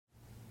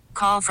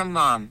Call from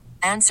mom.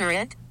 Answer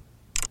it.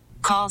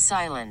 Call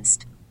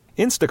silenced.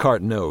 Instacart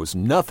knows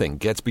nothing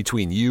gets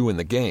between you and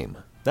the game.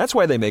 That's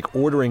why they make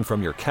ordering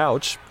from your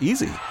couch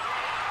easy.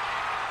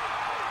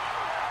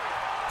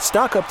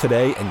 Stock up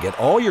today and get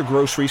all your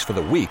groceries for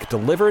the week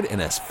delivered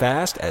in as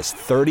fast as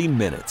 30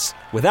 minutes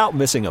without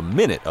missing a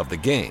minute of the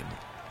game.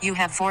 You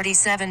have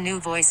 47 new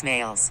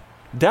voicemails.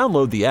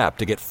 Download the app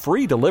to get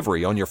free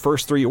delivery on your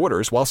first 3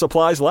 orders while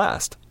supplies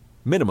last.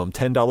 Minimum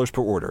 $10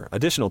 per order.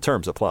 Additional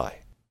terms apply.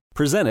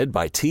 Presented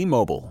by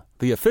T-Mobile,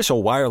 the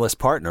official wireless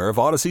partner of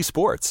Odyssey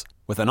Sports.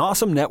 With an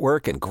awesome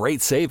network and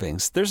great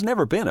savings, there's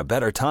never been a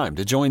better time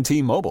to join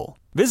T-Mobile.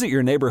 Visit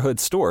your neighborhood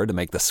store to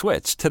make the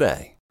switch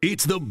today.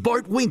 It's the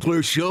Bart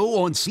Winkler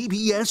Show on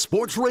CBS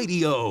Sports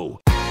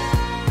Radio.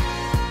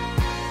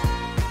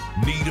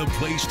 Need a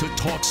place to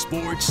talk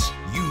sports?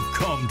 You've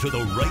come to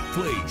the right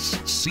place.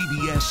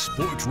 CBS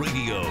Sports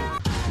Radio.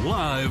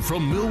 Live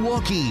from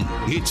Milwaukee,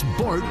 it's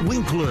Bart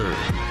Winkler.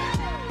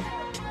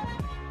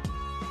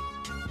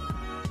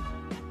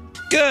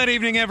 Good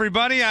evening,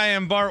 everybody. I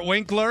am Bart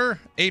Winkler.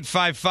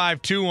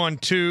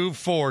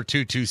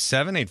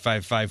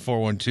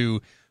 855-212-4227.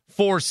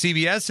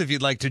 855-412-4CBS. If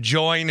you'd like to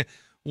join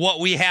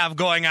what we have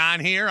going on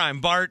here, I'm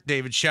Bart.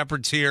 David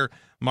Shepard's here.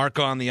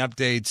 Marco on the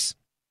updates.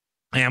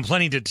 And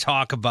plenty to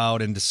talk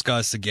about and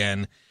discuss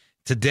again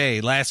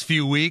today. Last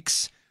few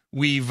weeks,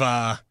 we've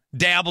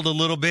dabbled a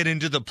little bit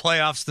into the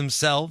playoffs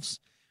themselves.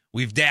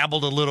 We've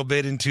dabbled a little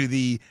bit into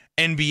the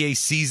NBA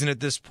season at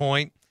this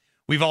point.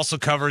 We've also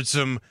covered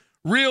some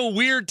real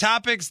weird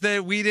topics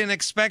that we didn't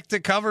expect to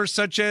cover,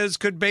 such as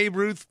could Babe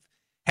Ruth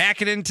hack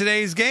it in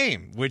today's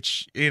game,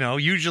 which, you know,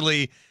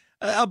 usually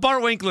a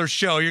Bart Winkler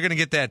show, you're going to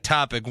get that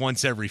topic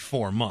once every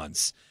 4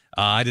 months.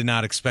 I did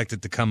not expect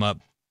it to come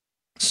up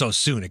so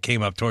soon. It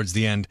came up towards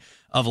the end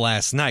of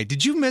last night.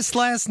 Did you miss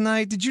last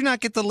night? Did you not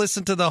get to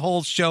listen to the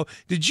whole show?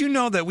 Did you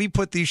know that we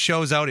put these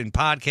shows out in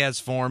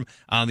podcast form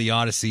on the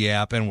Odyssey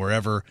app and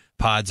wherever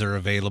pods are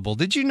available?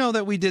 Did you know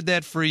that we did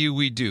that for you?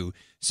 We do.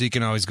 So you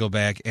can always go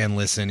back and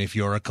listen if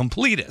you're a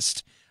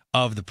completist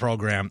of the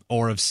program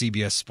or of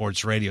CBS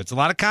Sports Radio. It's a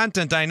lot of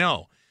content, I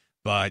know,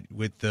 but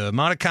with the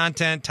amount of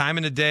content, time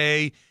in the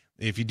day,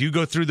 if you do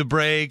go through the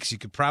breaks, you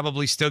could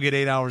probably still get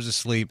 8 hours of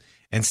sleep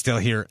and still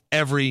hear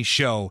every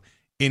show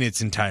in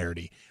its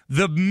entirety.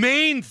 The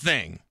main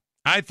thing,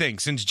 I think,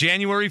 since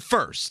January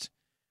 1st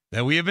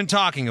that we have been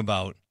talking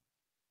about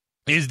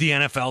is the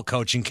NFL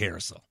coaching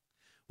carousel.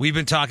 We've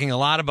been talking a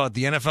lot about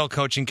the NFL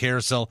coaching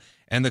carousel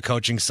and the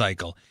coaching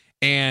cycle,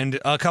 and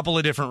a couple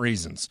of different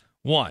reasons.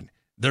 One,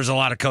 there's a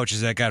lot of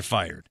coaches that got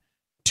fired.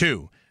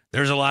 Two,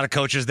 there's a lot of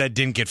coaches that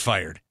didn't get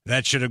fired,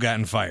 that should have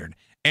gotten fired.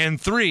 And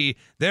three,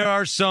 there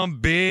are some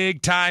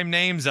big-time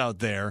names out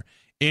there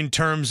in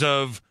terms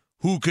of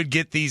who could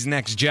get these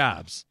next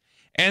jobs.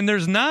 And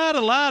there's not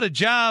a lot of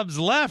jobs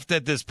left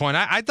at this point.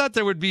 I thought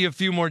there would be a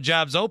few more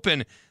jobs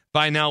open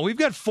by now. We've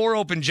got 4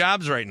 open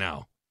jobs right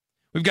now.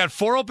 We've got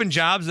 4 open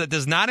jobs. That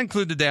does not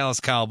include the Dallas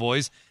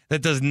Cowboys.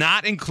 That does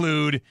not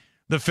include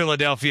the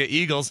Philadelphia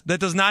Eagles. That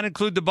does not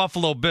include the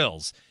Buffalo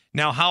Bills.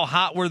 Now, how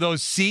hot were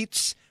those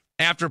seats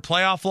after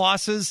playoff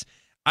losses?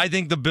 I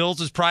think the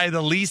Bills is probably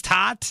the least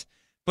hot.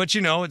 But,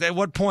 you know, at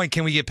what point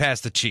can we get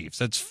past the Chiefs?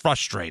 That's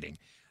frustrating.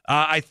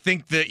 I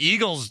think the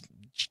Eagles'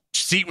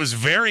 seat was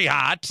very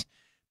hot,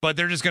 but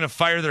they're just going to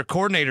fire their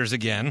coordinators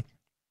again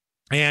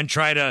and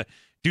try to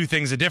do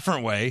things a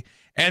different way.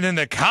 And then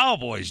the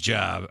Cowboys'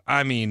 job,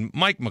 I mean,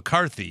 Mike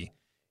McCarthy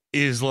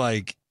is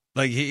like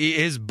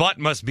his butt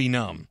must be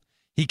numb.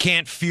 He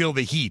can't feel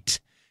the heat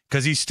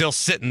because he's still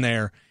sitting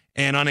there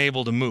and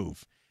unable to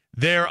move.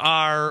 There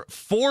are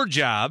 4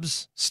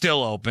 jobs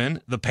still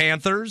open: the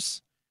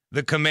Panthers,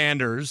 the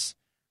Commanders,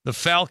 the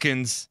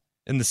Falcons,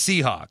 and the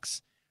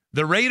Seahawks.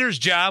 The Raiders'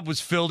 job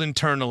was filled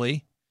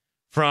internally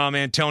from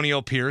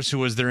Antonio Pierce, who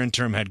was their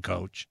interim head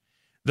coach.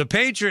 The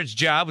Patriots'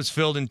 job was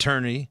filled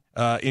internally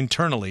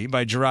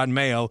by Gerard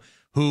Mayo,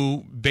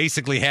 who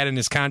basically had in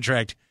his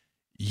contract,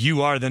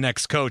 you are the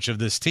next coach of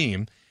this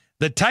team.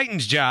 The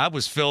Titans' job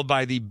was filled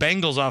by the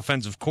Bengals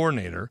offensive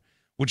coordinator,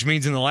 which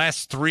means in the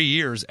last 3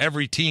 years,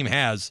 every team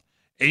has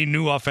a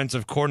new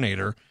offensive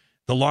coordinator.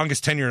 The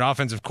longest tenured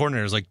offensive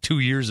coordinator is like 2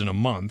 years and a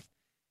month.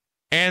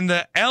 And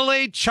the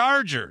LA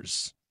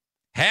Chargers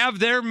have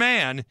their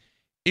man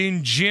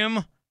in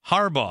Jim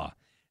Harbaugh.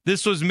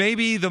 This was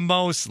maybe the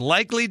most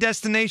likely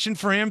destination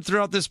for him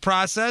throughout this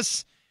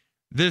process.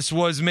 This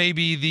was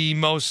maybe the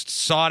most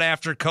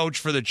sought-after coach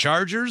for the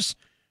Chargers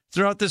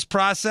throughout this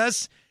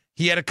process.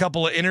 He had a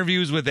couple of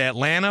interviews with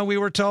Atlanta, we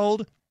were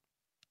told.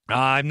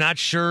 I'm not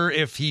sure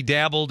if he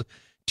dabbled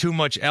too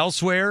much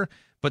elsewhere,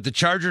 but the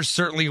Chargers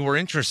certainly were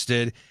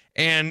interested.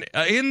 And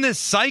in this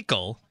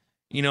cycle,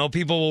 you know,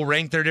 people will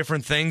rank their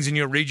different things, and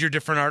you'll read your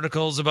different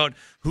articles about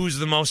who's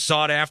the most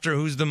sought after,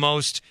 who's the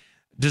most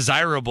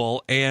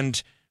desirable.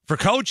 And for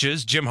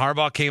coaches, Jim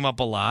Harbaugh came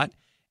up a lot.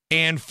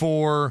 And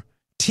for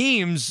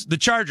teams, the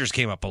Chargers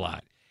came up a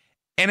lot.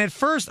 And at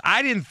first,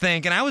 I didn't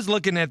think, and I was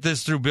looking at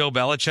this through Bill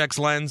Belichick's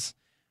lens,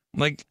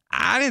 like,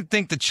 I didn't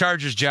think the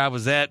Chargers job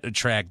was that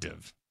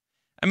attractive.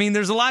 I mean,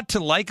 there's a lot to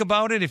like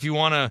about it if you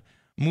want to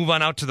move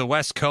on out to the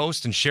West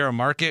Coast and share a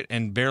market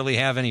and barely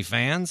have any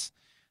fans.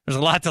 There's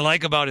a lot to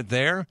like about it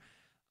there.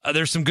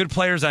 There's some good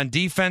players on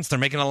defense. They're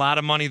making a lot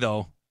of money,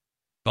 though.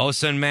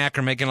 Bosa and Mack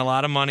are making a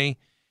lot of money.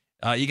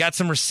 You got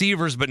some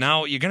receivers, but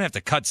now you're going to have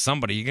to cut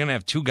somebody. You're going to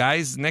have two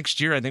guys next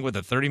year, I think, with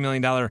a $30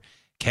 million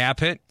cap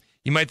hit.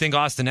 You might think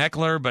Austin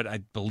Eckler, but I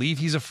believe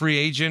he's a free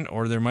agent,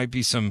 or there might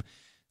be some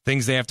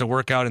things they have to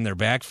work out in their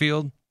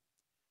backfield.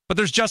 But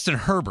there's Justin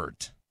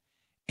Herbert.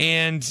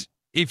 And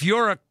if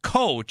you're a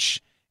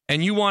coach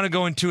and you want to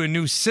go into a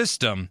new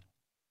system,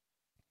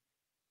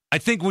 I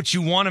think what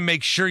you want to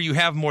make sure you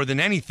have more than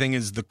anything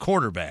is the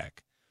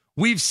quarterback.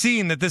 We've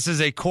seen that this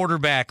is a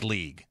quarterback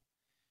league.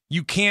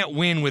 You can't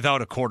win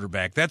without a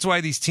quarterback. That's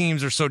why these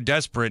teams are so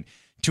desperate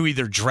to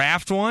either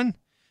draft one.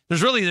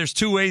 There's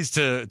two ways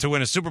to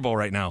win a Super Bowl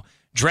right now.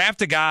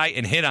 Draft a guy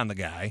and hit on the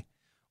guy,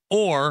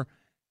 or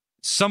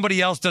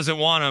somebody else doesn't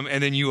want him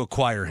and then you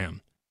acquire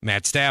him.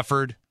 Matt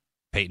Stafford,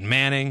 Peyton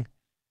Manning,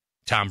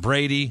 Tom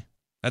Brady.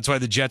 That's why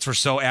the Jets were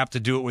so apt to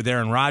do it with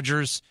Aaron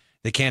Rodgers.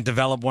 They can't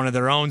develop one of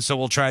their own, so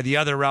we'll try the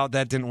other route.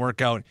 That didn't work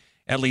out,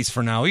 at least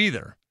for now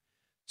either.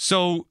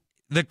 So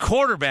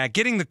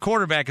getting the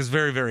quarterback is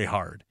very, very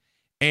hard.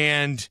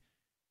 And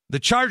the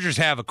Chargers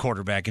have a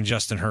quarterback in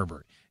Justin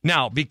Herbert.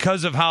 Now,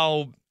 because of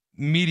how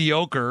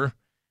mediocre,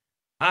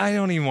 I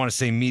don't even want to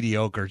say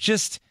mediocre,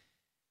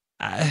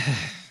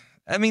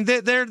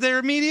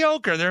 they're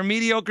mediocre. They're a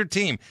mediocre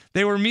team.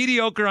 They were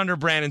mediocre under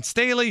Brandon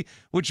Staley,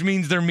 which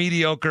means they're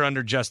mediocre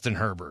under Justin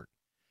Herbert.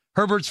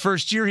 Herbert's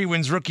first year, he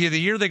wins Rookie of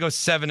the Year. They go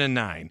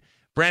 7-9.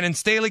 Brandon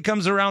Staley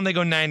comes around. They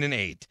go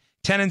 9-8.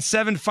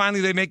 10-7.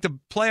 Finally, they make the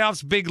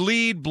playoffs. Big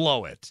lead,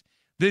 blow it.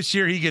 This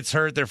year, he gets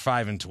hurt. They're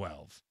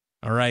 5-12.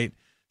 All right.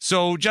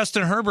 So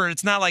Justin Herbert,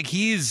 it's not like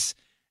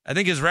I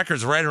think his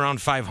record's right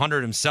around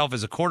 500 himself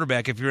as a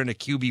quarterback. If you're in a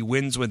QB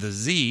wins with a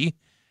Z,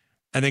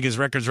 I think his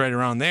record's right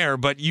around there.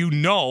 But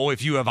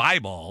if you have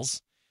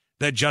eyeballs,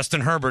 that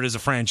Justin Herbert is a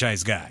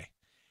franchise guy.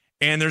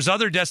 And there's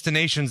other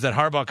destinations that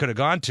Harbaugh could have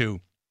gone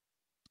to.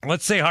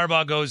 Let's say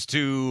Harbaugh goes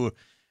to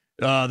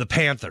the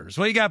Panthers.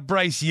 Well, you got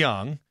Bryce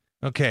Young.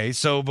 Okay,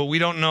 but we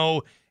don't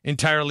know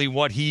entirely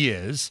what he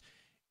is.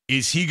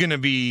 Is he going to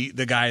be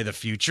the guy of the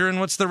future? And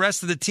what's the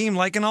rest of the team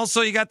like? And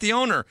also, you got the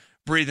owner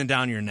breathing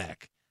down your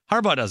neck.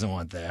 Harbaugh doesn't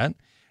want that.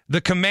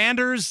 The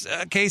Commanders,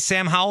 okay,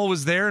 Sam Howell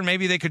was there, and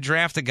maybe they could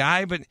draft a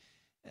guy, but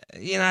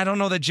I don't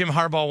know that Jim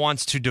Harbaugh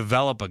wants to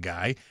develop a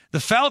guy.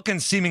 The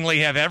Falcons seemingly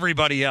have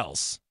everybody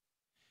else.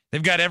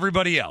 They've got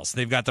everybody else.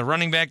 They've got the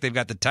running back. They've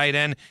got the tight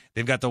end.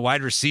 They've got the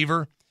wide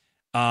receiver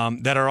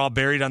that are all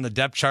buried on the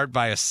depth chart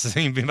by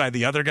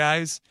the other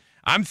guys.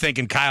 I'm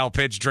thinking Kyle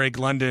Pitts, Drake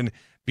London,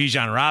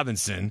 Bijan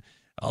Robinson.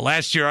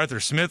 Last year,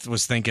 Arthur Smith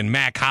was thinking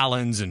Mac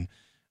Hollins and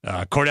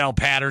Cordell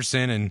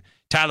Patterson and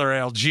Tyler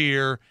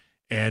Algier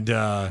and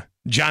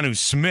Jonnu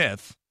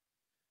Smith.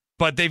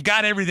 But they've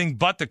got everything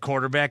but the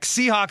quarterback.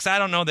 Seahawks, I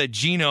don't know that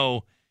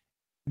Geno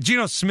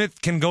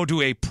Smith can go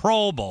to a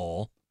Pro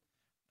Bowl.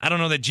 I don't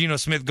know that Geno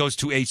Smith goes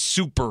to a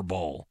Super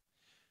Bowl.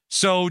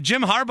 So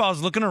Jim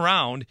Harbaugh's looking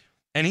around,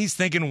 and he's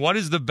thinking, what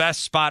is the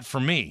best spot for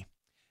me?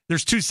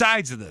 There's two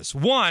sides of this.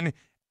 One,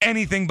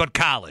 anything but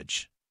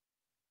college.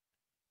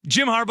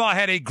 Jim Harbaugh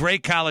had a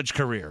great college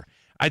career.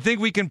 I think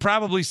we can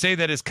probably say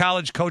that his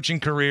college coaching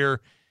career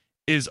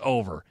is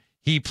over.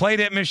 He played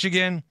at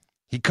Michigan.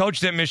 He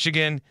coached at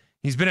Michigan.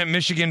 He's been at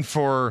Michigan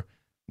for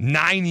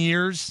 9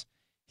 years.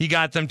 He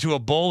got them to a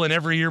bowl in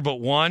every year but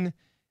one.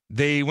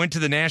 They went to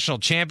the national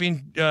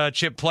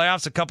championship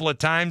playoffs a couple of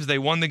times. They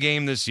won the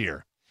game this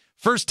year.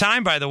 First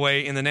time, by the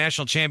way, in the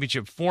national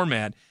championship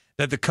format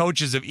that the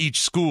coaches of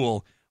each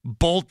school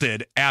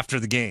bolted after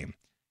the game,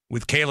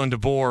 with Kalen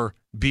DeBoer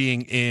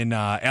being in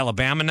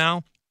Alabama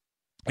now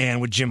and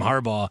with Jim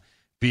Harbaugh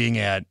being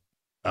at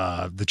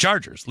the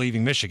Chargers,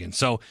 leaving Michigan.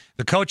 So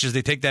the coaches,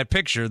 they take that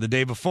picture the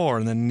day before,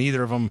 and then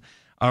neither of them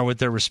are with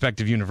their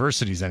respective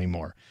universities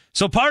anymore.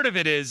 So part of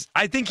it is,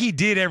 I think he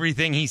did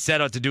everything he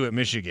set out to do at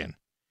Michigan.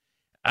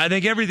 I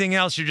think everything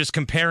else you're just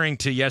comparing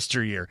to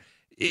yesteryear.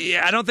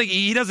 I don't think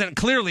he doesn't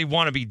clearly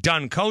want to be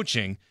done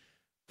coaching,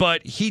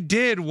 but he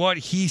did what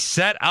he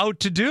set out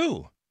to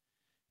do.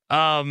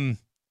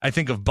 I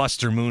think of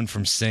Buster Moon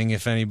from Sing,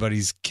 if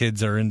anybody's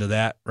kids are into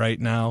that right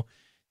now.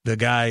 The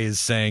guy is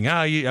saying,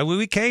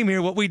 we came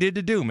here, what we did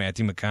to do,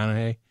 Matthew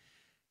McConaughey.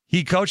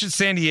 He coached at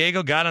San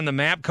Diego, got on the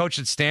map, coached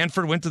at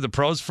Stanford, went to the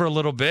pros for a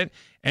little bit,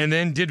 and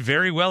then did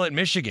very well at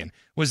Michigan.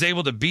 Was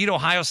able to beat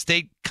Ohio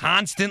State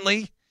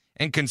constantly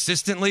and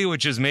consistently,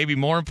 which is maybe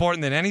more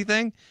important than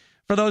anything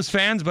for those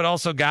fans, but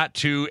also got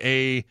to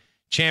a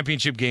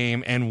championship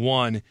game and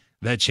won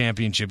that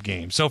championship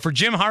game. So for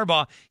Jim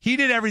Harbaugh, he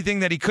did everything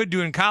that he could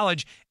do in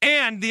college,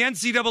 and the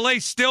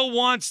NCAA still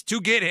wants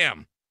to get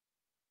him.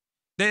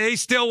 They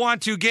still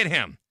want to get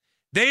him.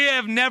 They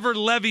have never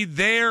levied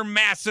their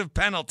massive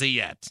penalty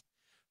yet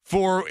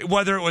for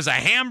whether it was a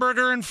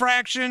hamburger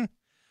infraction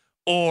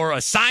or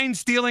a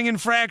sign-stealing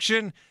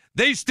infraction.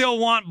 They still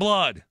want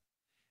blood.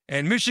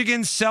 And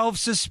Michigan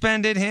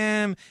self-suspended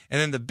him,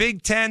 and then the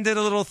Big Ten did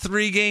a little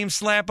 3-game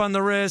slap on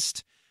the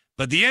wrist.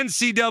 but the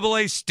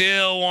NCAA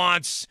still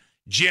wants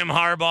Jim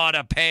Harbaugh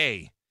to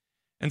pay.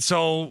 And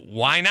so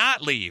why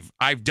not leave?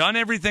 I've done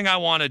everything I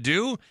want to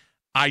do.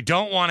 I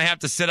don't want to have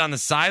to sit on the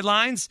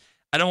sidelines.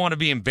 I don't want to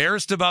be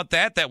embarrassed about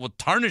that. That will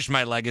tarnish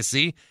my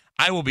legacy.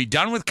 I will be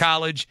done with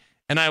college,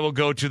 and I will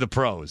go to the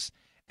pros.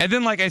 And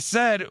then, like I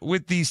said,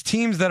 with these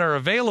teams that are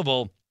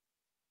available,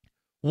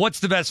 what's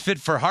the best fit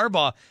for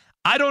Harbaugh?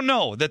 I don't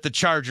know that the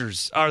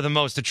Chargers are the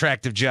most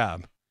attractive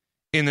job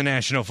in the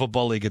National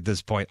Football League at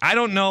this point. I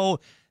don't know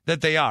that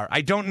they are.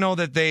 I don't know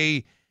that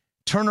they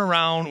turn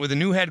around with a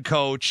new head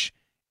coach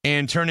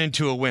and turn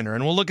into a winner.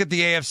 And we'll look at the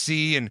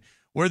AFC and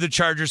where the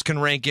Chargers can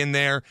rank in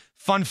there.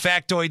 Fun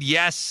factoid,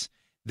 yes,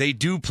 they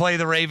do play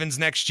the Ravens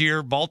next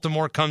year.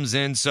 Baltimore comes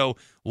in, so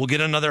we'll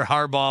get another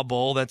Harbaugh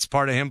Bowl. That's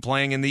part of him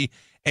playing in the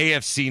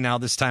AFC now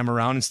this time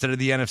around instead of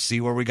the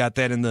NFC where we got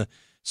that in the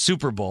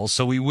Super Bowl.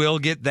 So we will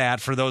get that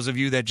for those of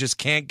you that just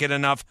can't get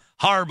enough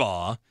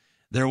Harbaugh.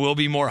 There will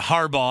be more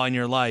Harbaugh in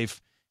your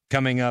life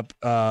coming up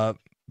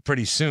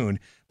pretty soon.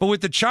 But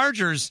with the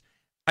Chargers,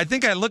 I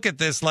think I look at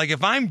this like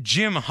if I'm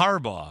Jim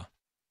Harbaugh,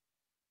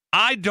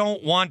 I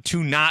don't want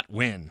to not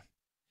win.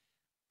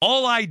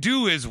 All I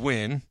do is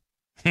win,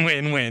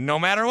 no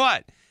matter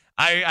what.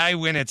 I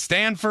win at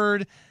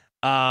Stanford.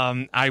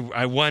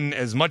 I won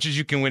as much as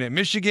you can win at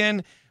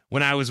Michigan.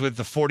 When I was with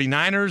the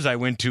 49ers, I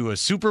went to a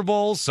Super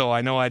Bowl, so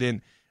I know I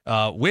didn't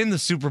win the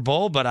Super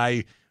Bowl, but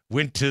I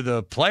went to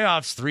the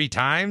playoffs 3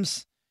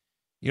 times.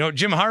 You know,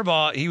 Jim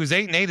Harbaugh, he was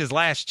 8-8 his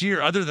last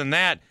year. Other than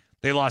that,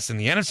 they lost in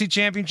the NFC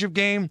Championship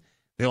game.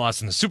 They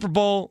lost in the Super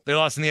Bowl. They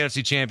lost in the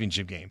NFC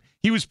Championship game.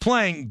 He was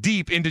playing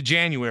deep into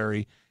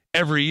January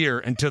every year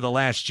until the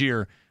last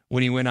year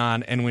when he went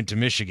on and went to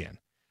Michigan.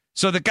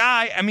 So the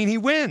guy, I mean, he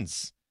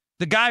wins.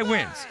 The guy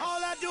wins.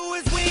 All I do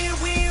is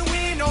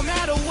win, no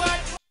matter what.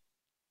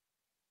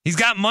 He's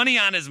got money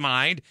on his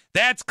mind.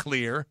 That's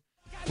clear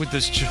with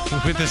this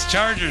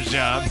Chargers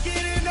job.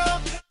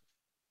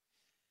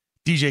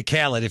 DJ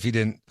Khaled, if you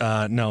didn't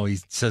know, he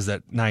says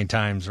that 9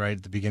 times right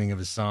at the beginning of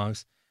his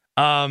songs,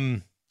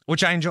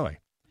 which I enjoy.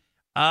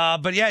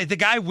 But yeah, the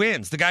guy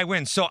wins. The guy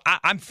wins. So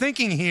I'm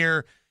thinking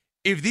here,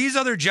 if these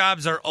other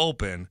jobs are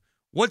open,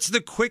 what's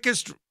the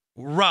quickest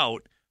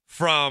route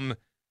from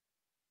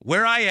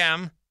where I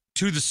am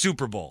to the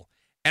Super Bowl?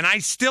 And I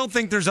still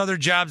think there's other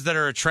jobs that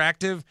are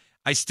attractive.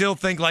 I still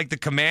think like the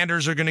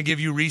Commanders are going to give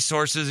you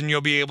resources and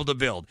you'll be able to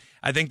build.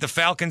 I think the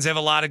Falcons have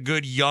a lot of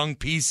good young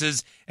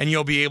pieces and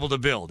you'll be able to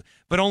build.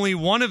 But only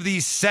one of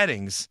these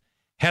settings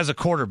has a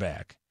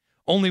quarterback.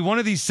 Only one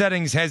of these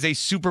settings has a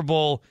Super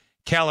Bowl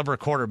caliber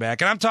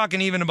quarterback. And I'm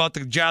talking even about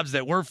the jobs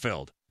that were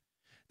filled.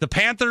 The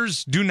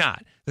Panthers do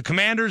not. The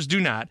Commanders do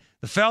not.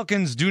 The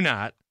Falcons do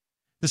not.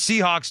 The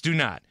Seahawks do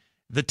not.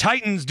 The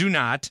Titans do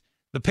not.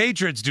 The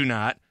Patriots do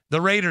not. The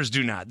Raiders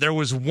do not. There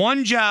was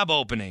one job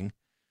opening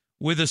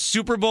with a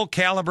Super Bowl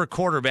caliber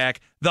quarterback,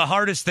 the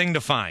hardest thing to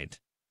find.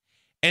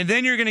 And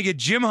then you're going to get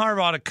Jim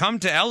Harbaugh to come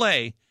to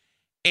L.A.,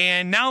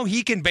 and now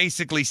he can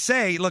basically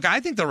say, look,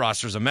 I think the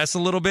roster's a mess a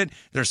little bit.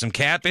 There's some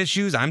cap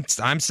issues.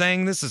 I'm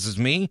saying this is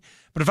me.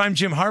 But if I'm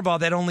Jim Harbaugh,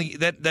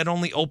 that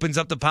only opens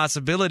up the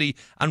possibility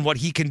on what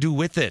he can do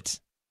with it.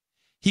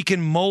 He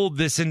can mold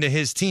this into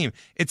his team.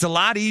 It's a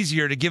lot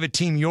easier to give a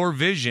team your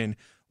vision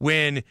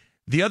when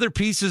the other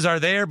pieces are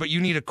there, but you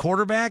need a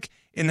quarterback.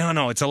 And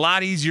no, it's a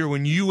lot easier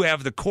when you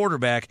have the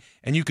quarterback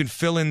and you can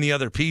fill in the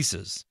other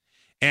pieces.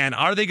 And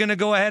are they going to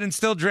go ahead and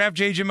still draft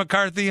J.J.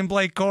 McCarthy and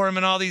Blake Corum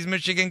and all these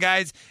Michigan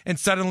guys, and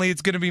suddenly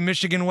it's going to be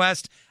Michigan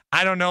West?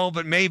 I don't know,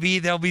 but maybe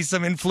there'll be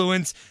some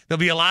influence. There'll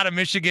be a lot of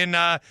Michigan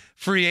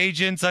free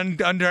agents,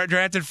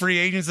 undrafted free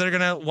agents that are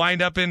going to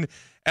wind up in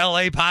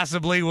L.A.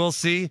 possibly. We'll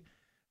see.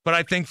 But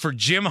I think for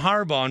Jim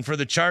Harbaugh and for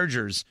the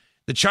Chargers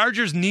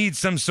need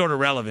some sort of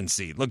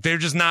relevancy. Look, they're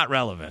just not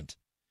relevant.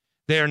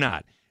 They're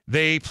not.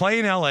 They play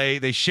in L.A.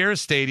 They share a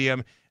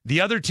stadium.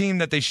 The other team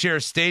that they share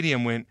a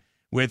stadium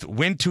with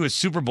went to a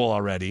Super Bowl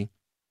already.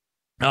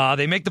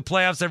 They make the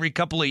playoffs every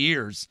couple of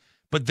years,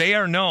 but they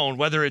are known,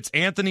 whether it's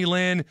Anthony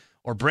Lynn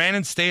or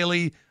Brandon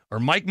Staley or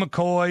Mike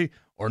McCoy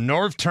or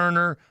Norv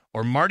Turner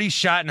or Marty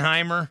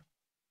Schottenheimer.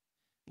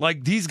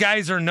 Like, these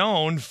guys are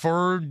known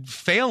for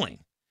failing,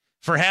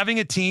 for having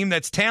a team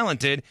that's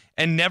talented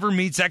and never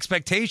meets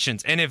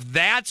expectations. And if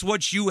that's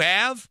what you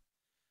have,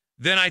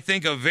 then I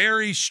think a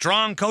very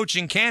strong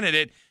coaching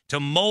candidate to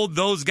mold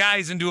those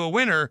guys into a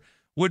winner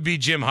would be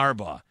Jim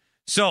Harbaugh.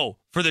 So,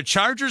 for the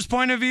Chargers'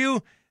 point of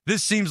view,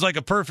 this seems like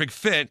a perfect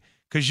fit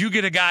because you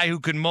get a guy who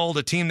can mold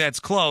a team that's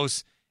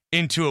close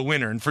into a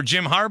winner. And for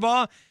Jim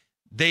Harbaugh,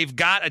 they've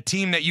got a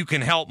team that you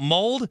can help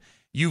mold.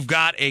 You've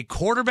got a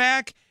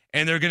quarterback,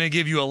 and they're going to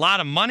give you a lot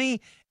of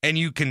money, and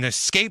you can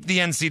escape the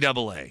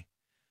NCAA.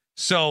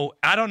 So,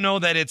 I don't know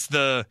that it's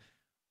the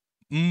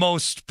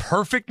most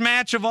perfect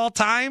match of all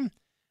time.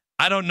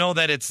 I don't know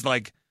that it's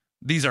like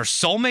these are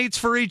soulmates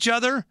for each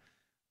other,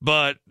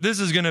 but this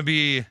is going to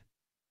be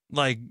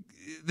like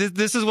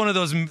this is one of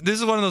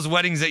those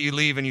weddings that you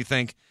leave and you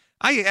think,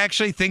 I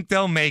actually think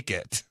they'll make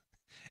it,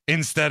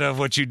 instead of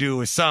what you do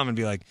with some and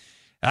be like,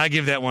 I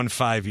give that one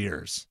 5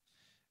 years,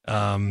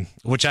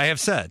 which I have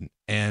said.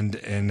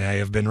 and I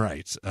have been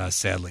right,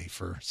 sadly,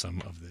 for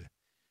some of the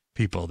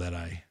people that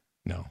I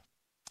know.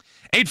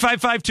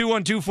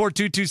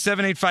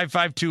 855-212-4227,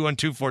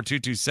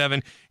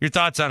 855-212-4227. Your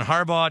thoughts on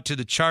Harbaugh to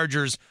the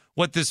Chargers,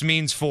 what this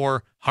means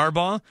for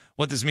Harbaugh,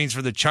 what this means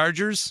for the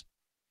Chargers,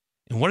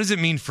 and what does it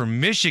mean for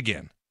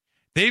Michigan?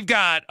 They've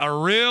got a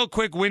real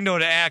quick window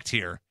to act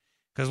here,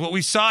 because what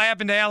we saw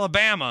happen to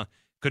Alabama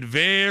could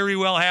very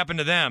well happen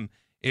to them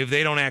if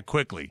they don't act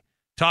quickly.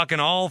 Talking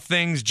all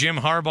things Jim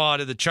Harbaugh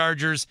to the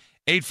Chargers,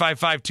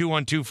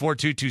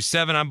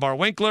 855-212-4227. I'm Bart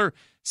Winkler,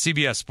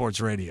 CBS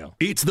Sports Radio.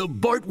 It's the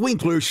Bart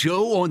Winkler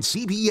Show on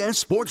CBS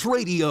Sports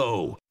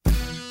Radio.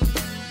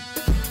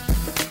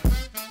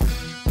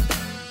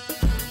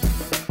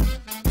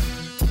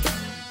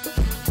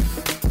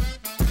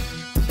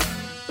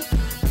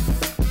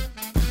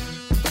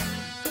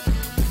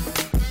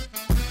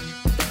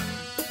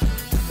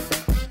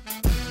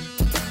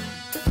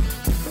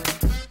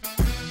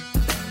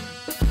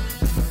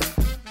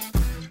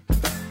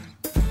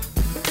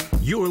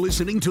 You're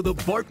listening to The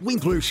Bart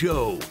Winkler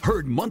Show,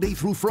 heard Monday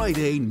through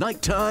Friday,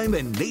 nighttime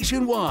and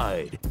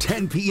nationwide,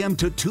 10 p.m.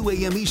 to 2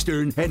 a.m.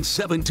 Eastern and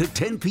 7 to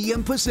 10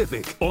 p.m.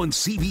 Pacific on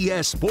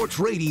CBS Sports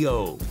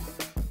Radio.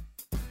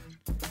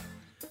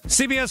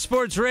 CBS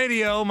Sports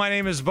Radio, my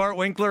name is Bart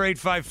Winkler,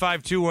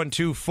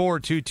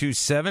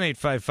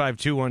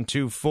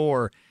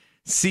 855-212-4227,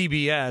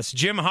 855-212-4CBS.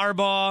 Jim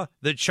Harbaugh,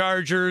 the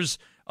Chargers,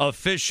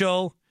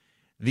 official.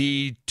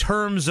 The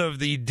terms of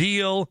the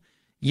deal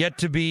yet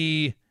to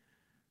be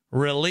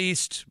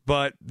released,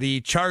 but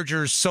the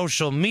Chargers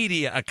social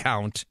media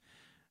account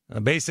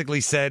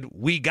basically said,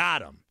 we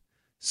got him.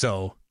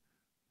 So,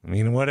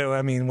 what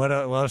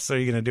else are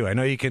you going to do? I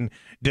know you can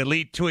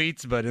delete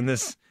tweets, but in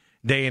this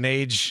day and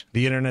age,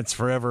 the internet's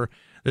forever.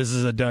 This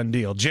is a done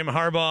deal. Jim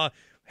Harbaugh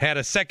had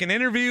a second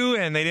interview,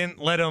 and they didn't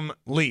let him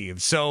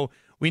leave. So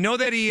we know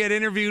that he had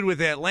interviewed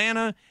with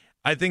Atlanta.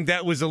 I think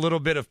that was a little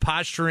bit of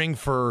posturing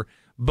for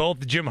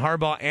both Jim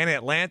Harbaugh and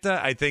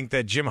Atlanta. I think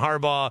that Jim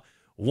Harbaugh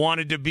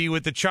wanted to be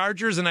with the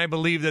Chargers, and I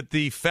believe that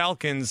the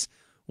Falcons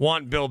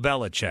want Bill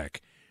Belichick.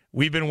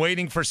 We've been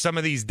waiting for some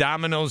of these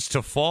dominoes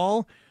to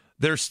fall.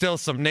 There's still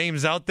some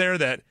names out there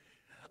that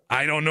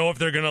I don't know if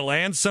they're going to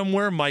land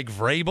somewhere. Mike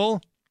Vrabel,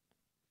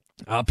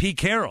 Pete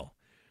Carroll,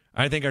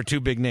 I think are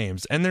two big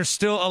names. And there's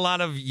still a lot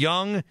of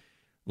young,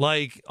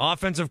 like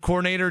offensive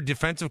coordinator,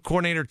 defensive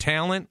coordinator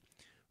talent,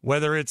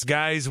 whether it's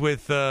guys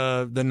with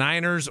the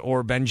Niners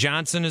or Ben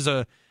Johnson is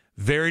a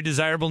very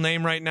desirable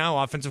name right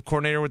now, offensive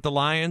coordinator with the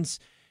Lions.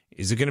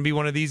 Is it going to be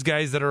one of these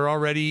guys that are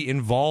already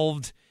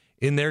involved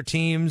in their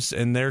teams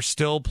and they're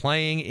still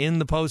playing in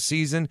the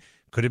postseason?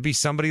 Could it be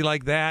somebody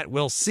like that?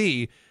 We'll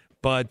see.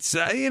 But,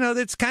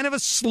 it's kind of a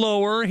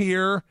slower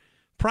here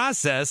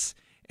process.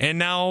 And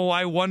now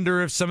I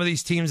wonder if some of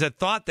these teams that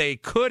thought they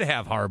could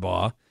have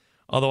Harbaugh,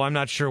 although I'm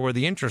not sure where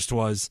the interest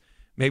was,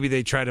 maybe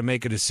they try to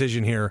make a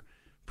decision here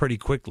pretty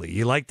quickly.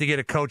 You like to get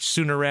a coach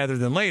sooner rather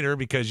than later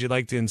because you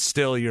like to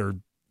instill your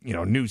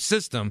new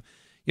system.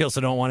 You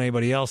also don't want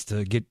anybody else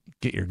to get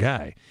your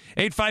guy.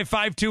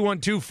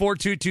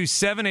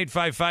 855-212-4227,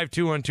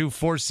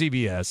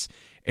 855-212-4CBS.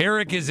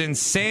 Eric is in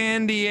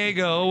San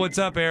Diego. What's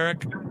up,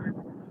 Eric?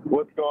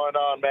 What's going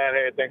on, man?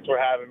 Hey, thanks for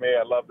having me.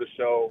 I love the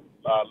show.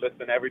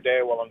 Listen every day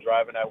while I'm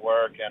driving at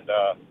work. And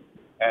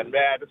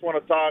man, I just want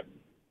to talk,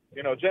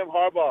 Jim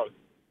Harbaugh,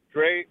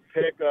 great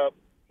pickup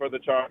for the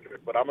Chargers.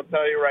 But I'm going to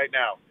tell you right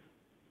now,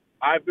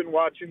 I've been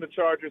watching the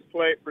Chargers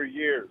play for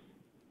years.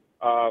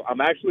 I'm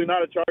actually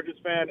not a Chargers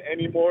fan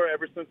anymore.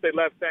 Ever since they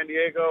left San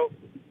Diego,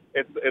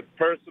 it's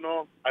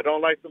personal. I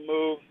don't like the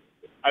move.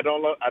 I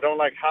don't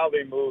like how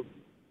they move.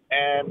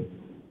 And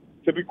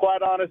to be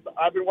quite honest,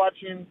 I've been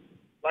watching them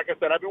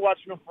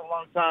for a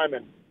long time.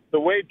 And the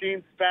way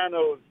Dean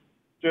Spanos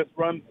just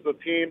runs the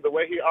team, the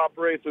way he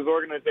operates his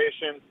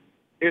organization,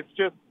 it's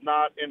just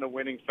not in a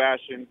winning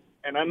fashion.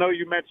 And I know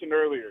you mentioned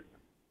earlier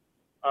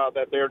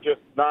that they're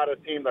just not a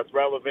team that's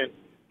relevant.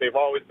 They've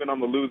always been on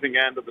the losing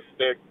end of the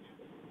stick.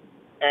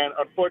 And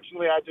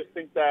unfortunately, I just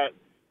think that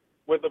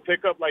with a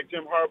pickup like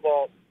Jim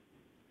Harbaugh,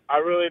 I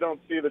really don't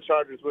see the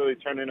Chargers really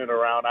turning it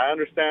around. I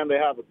understand they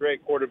have a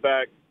great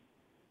quarterback.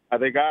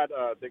 They got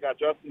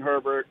Justin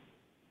Herbert.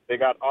 They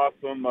got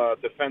awesome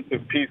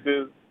defensive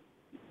pieces.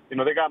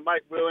 They got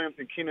Mike Williams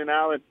and Keenan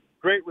Allen.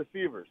 Great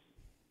receivers.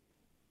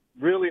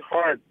 Really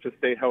hard to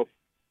stay healthy.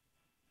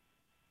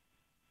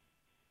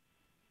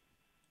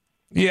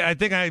 Yeah, I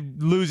think I'm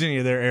losing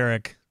you there,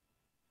 Eric.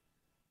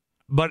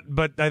 But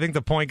I think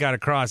the point got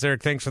across.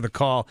 Eric, thanks for the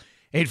call.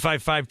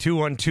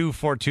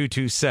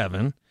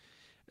 855-212-4227.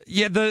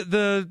 Yeah,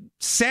 the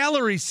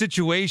salary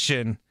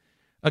situation,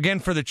 again,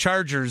 for the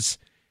Chargers,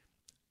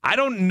 I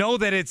don't know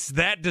that it's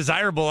that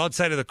desirable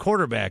outside of the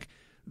quarterback.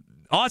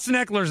 Austin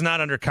Eckler's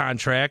not under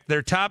contract.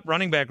 Their top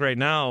running back right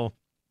now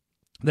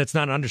that's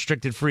not an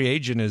unrestricted free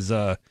agent is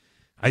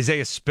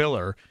Isaiah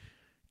Spiller.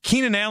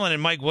 Keenan Allen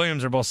and Mike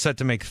Williams are both set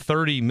to make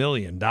 $30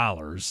 million.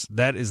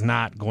 That is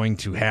not going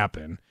to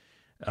happen.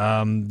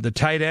 The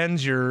tight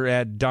ends, you're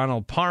at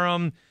Donald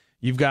Parham.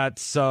 You've got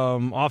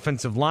some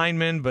offensive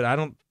linemen, but I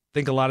don't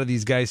think a lot of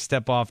these guys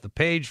step off the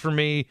page for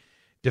me.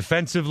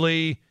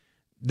 Defensively,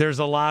 there's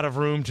a lot of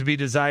room to be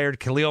desired.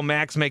 Khalil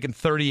Mack's making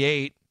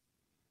 38.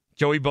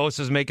 Joey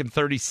Bosa's making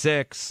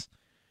 36.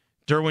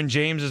 Derwin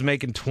James is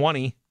making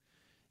 20.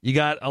 You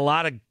got a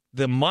lot of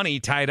the money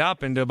tied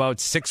up into about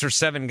 6 or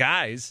 7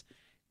 guys,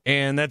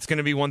 and that's going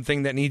to be one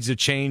thing that needs to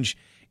change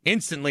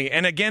instantly.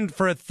 And again,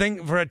 for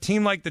a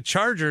team like the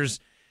Chargers,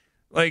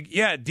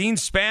 Dean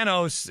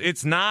Spanos,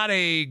 it's not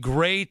a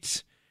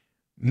great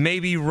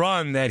maybe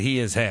run that he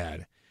has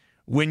had.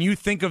 When you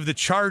think of the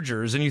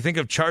Chargers and you think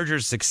of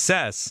Chargers'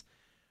 success,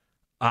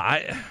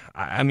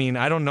 I mean,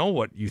 I don't know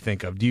what you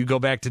think of. Do you go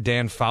back to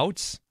Dan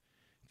Fouts?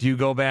 Do you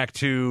go back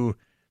to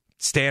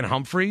Stan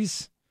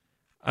Humphries?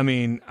 I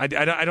mean,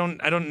 I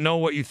don't know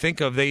what you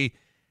think of. They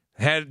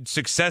had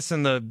success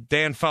in the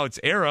Dan Fouts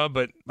era,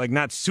 but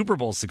not Super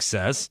Bowl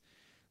success.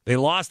 They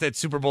lost that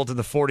Super Bowl to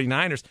the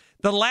 49ers.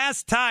 The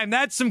last time,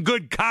 that's some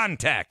good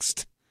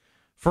context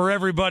for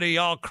everybody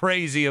all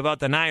crazy about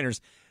the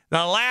Niners.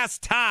 The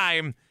last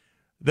time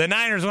the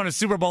Niners won a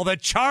Super Bowl, the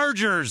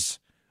Chargers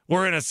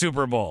were in a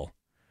Super Bowl.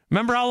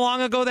 Remember how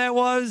long ago that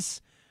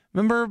was?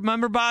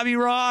 Remember Bobby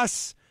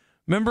Ross?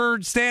 Remember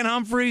Stan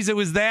Humphries? It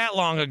was that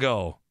long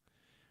ago.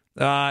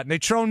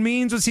 Natrone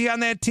Means, was he on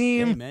that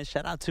team? Hey, man,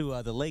 shout out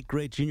to the late,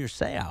 great Junior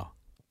Seau.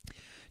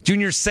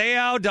 Junior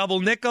Seau, double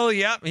nickel,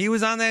 yep, he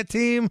was on that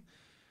team.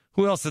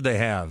 Who else did they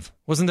have?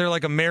 Wasn't there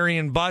a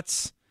Marion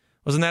Butts?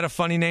 Wasn't that a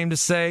funny name to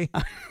say?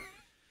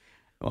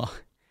 Well,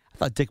 I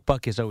thought Dick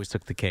Butkus always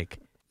took the cake.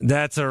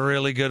 That's a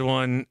really good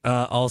one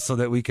also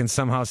that we can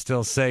somehow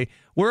still say.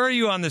 Where are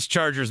you on this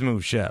Chargers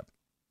move, Shep?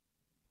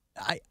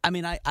 I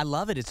mean, I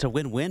love it. It's a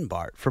win-win,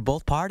 Bart, for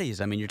both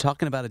parties. I mean, you're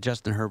talking about a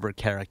Justin Herbert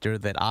character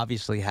that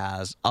obviously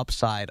has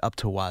upside up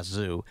to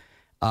wazoo.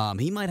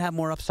 He might have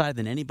more upside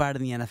than anybody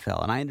in the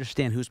NFL, and I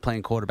understand who's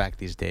playing quarterback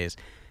these days.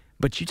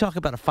 But you talk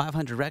about a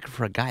 500 record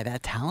for a guy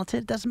that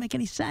talented, it doesn't make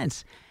any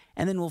sense.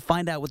 And then we'll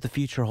find out what the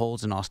future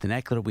holds in Austin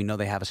Eckler. We know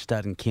they have a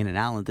stud in Keenan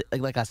Allen.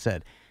 Like I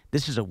said,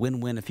 this is a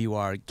win-win if you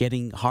are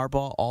getting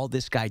Harbaugh. All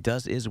this guy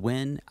does is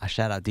win. I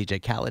shout out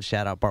DJ Khaled,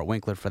 shout out Bart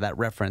Winkler for that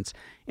reference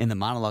in the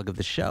monologue of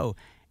the show.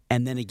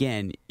 And then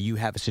again, you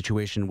have a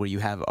situation where you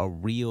have a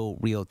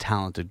real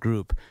talented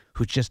group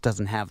who just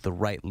doesn't have the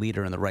right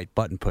leader and the right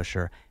button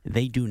pusher.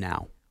 They do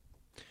now.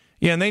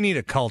 Yeah, and they need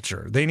a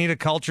culture. They need a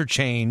culture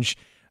change.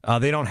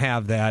 They don't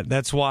have that.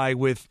 That's why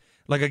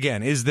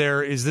is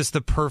this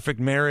the perfect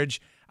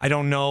marriage? I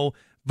don't know.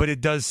 But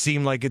it does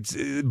seem like it's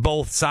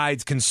both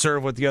sides can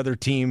serve what the other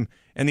team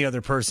and the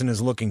other person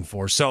is looking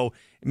for. So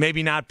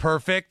maybe not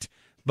perfect,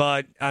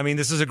 but, I mean,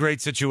 this is a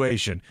great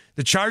situation.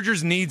 The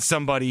Chargers need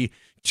somebody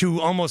to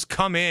almost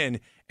come in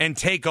and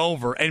take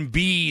over and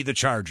be the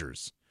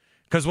Chargers.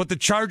 Because what the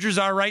Chargers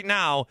are right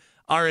now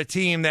are a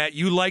team that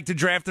you like to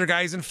draft their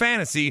guys in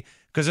fantasy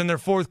because in their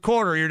fourth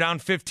quarter, you're down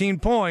 15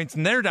 points,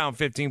 and they're down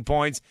 15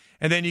 points,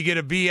 and then you get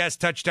a BS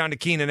touchdown to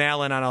Keenan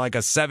Allen on a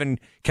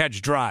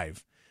 7-catch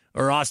drive.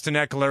 Or Austin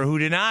Eckler, who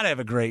did not have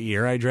a great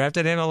year. I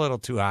drafted him a little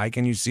too high.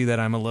 Can you see that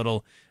I'm a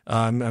little,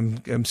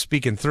 I'm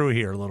speaking through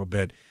here a little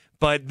bit.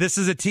 But this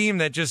is a team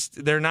that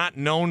they're not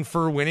known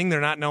for winning. They're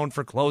not known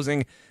for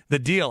closing the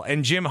deal.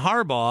 And Jim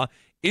Harbaugh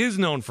is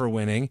known for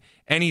winning,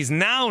 and he's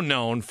now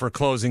known for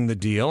closing the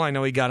deal. I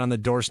know he got on the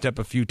doorstep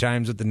a few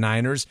times with the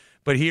Niners,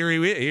 but here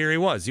he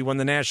was. He won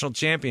the national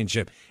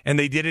championship, and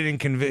they did it in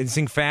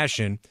convincing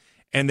fashion,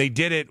 and they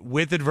did it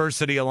with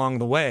adversity along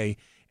the way.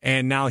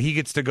 And now he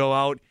gets to go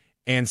out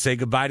and say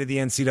goodbye to the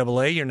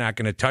NCAA. You're not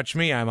going to touch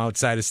me. I'm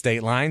outside of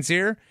state lines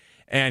here.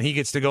 And he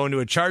gets to go into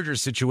a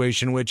Chargers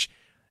situation, which,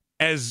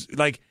 as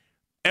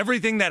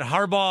everything that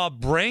Harbaugh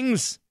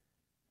brings,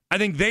 I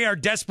think they are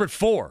desperate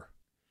for.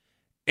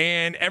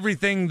 And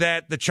everything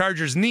that the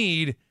Chargers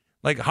need,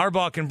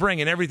 Harbaugh can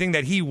bring, and everything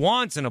that he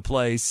wants in a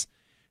place,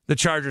 the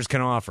Chargers can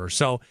offer.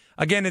 So,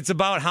 again, it's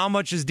about how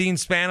much is Dean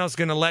Spanos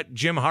going to let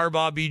Jim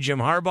Harbaugh be Jim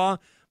Harbaugh.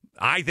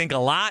 I think a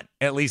lot,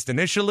 at least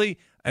initially.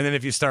 And then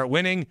if you start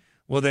winning,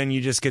 well, then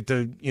you just get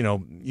to,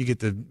 you get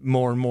the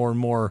more and more and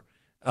more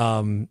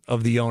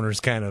of the owner's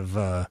kind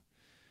of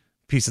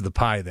piece of the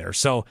pie there.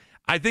 So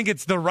I think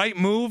it's the right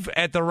move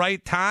at the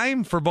right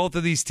time for both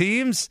of these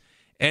teams,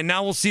 and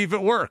now we'll see if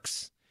it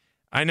works.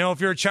 I know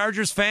if you're a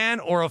Chargers fan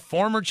or a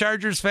former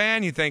Chargers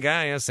fan, you think,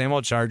 same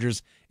old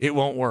Chargers, it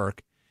won't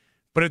work.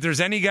 But if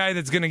there's any guy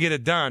that's going to get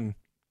it done,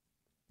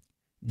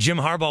 Jim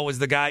Harbaugh was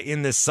the guy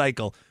in this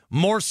cycle,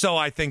 more so,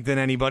 I think, than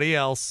anybody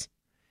else,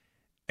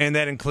 and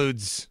that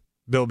includes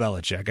Bill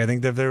Belichick. I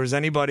think that if there was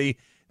anybody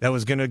that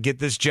was going to get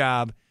this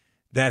job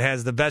that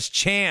has the best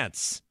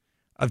chance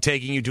of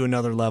taking you to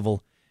another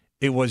level,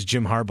 it was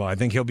Jim Harbaugh. I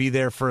think he'll be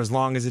there for as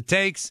long as it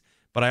takes,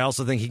 but I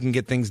also think he can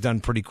get things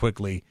done pretty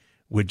quickly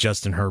with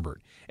Justin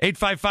Herbert.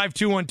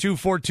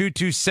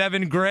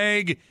 855-212-4227.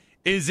 Greg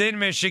is in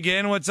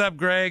Michigan. What's up,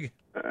 Greg?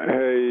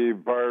 Hey,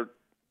 Bart,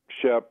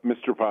 Shep,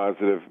 Mr.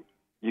 Positive.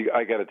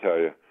 I got to tell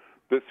you,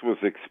 this was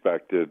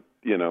expected,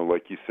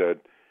 like you said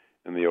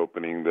in the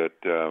opening that,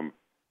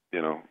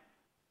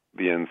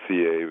 the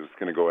NCAA was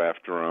going to go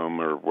after him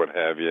or what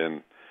have you.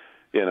 And,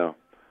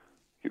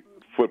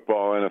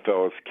 football,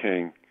 NFL is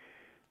king.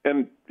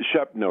 And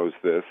Shep knows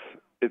this.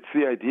 It's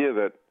the idea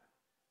that,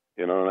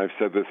 and I've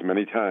said this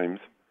many times,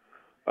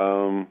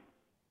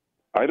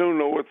 I don't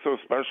know what's so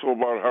special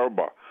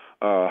about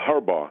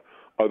Harbaugh,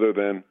 other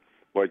than,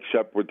 like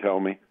Shep would tell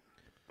me,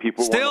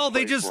 people still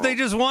they just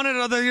want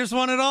it. They just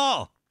want it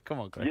all. Come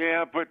on, Greg.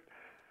 Yeah, but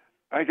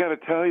I got to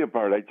tell you,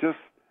 Bart,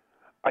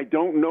 I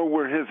don't know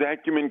where his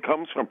acumen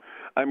comes from.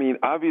 I mean,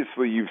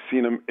 obviously you've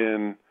seen him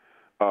in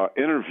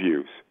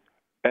interviews,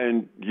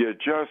 and you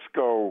just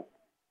go,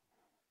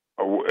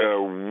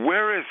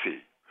 where is he?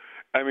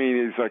 I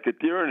mean, he's like a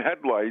deer in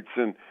headlights,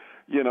 and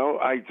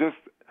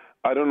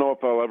I don't know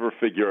if I'll ever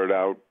figure it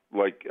out.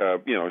 Like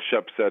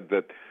Shep said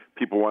that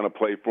people want to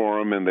play for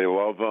him and they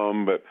love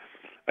him, but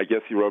I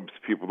guess he rubs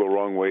people the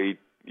wrong way,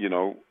 in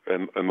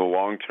the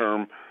long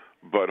term.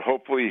 But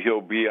hopefully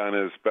he'll be on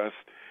his best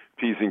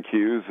P's and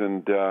Q's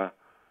and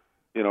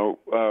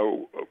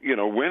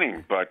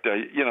winning. But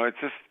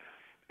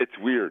it's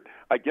weird.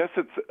 I guess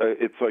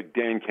it's like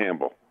Dan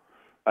Campbell.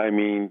 I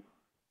mean,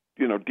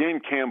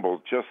 Dan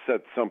Campbell just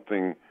said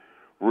something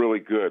really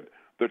good.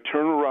 The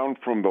turnaround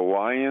from the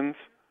Lions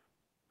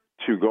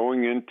to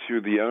going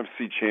into the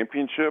NFC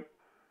Championship,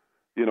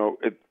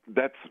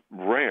 that's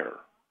rare.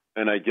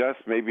 And I guess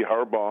maybe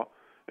Harbaugh,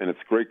 and it's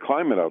great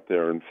climate out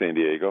there in San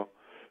Diego,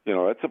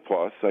 that's a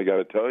plus, I got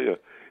to tell you.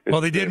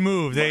 Well, they did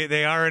move.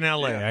 They are in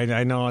L.A. Yeah.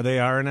 I know they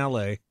are in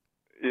L.A.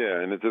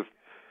 Yeah, and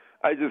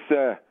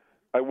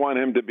I want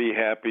him to be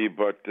happy,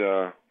 but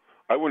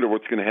I wonder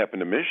what's going to happen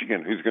to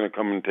Michigan. Who's going to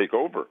come and take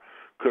over?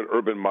 Could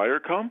Urban Meyer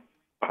come?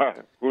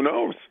 Who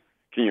knows?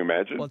 Can you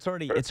imagine? Well, it's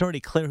already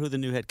clear who the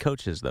new head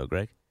coach is, though,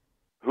 Greg.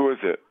 Who is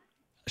it?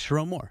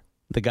 Sharon Moore,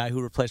 the guy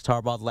who replaced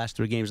Harbaugh the last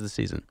 3 games of the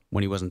season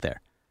when he wasn't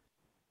there.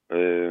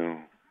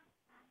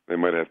 They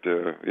might have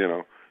to,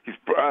 he's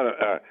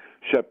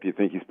Shep, do you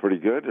think he's pretty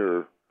good?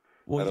 Or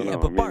well, yeah,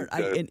 but Bart,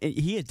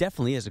 he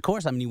definitely is. Of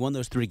course, he won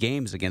those 3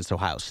 games against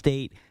Ohio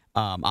State.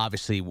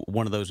 Obviously,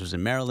 one of those was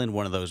in Maryland,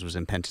 one of those was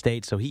in Penn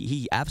State, so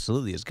he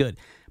absolutely is good.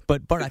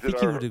 But Bart, I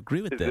think you would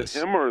agree with this.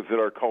 Is it him or is it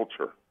our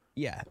culture?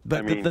 Yeah,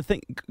 but the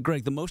thing,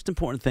 Greg, the most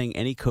important thing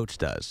any coach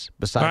does,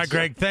 besides... All right,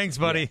 Greg, thanks,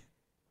 buddy. Yeah,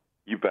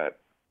 you bet.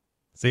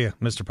 See ya,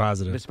 Mr.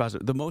 Positive. Mr.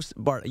 Positive.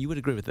 Bart, you would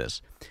agree with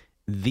this.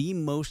 The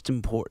most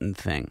important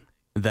thing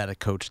that a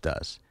coach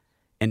does,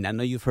 and I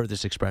know you've heard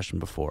this expression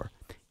before,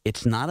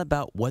 it's not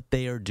about what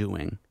they are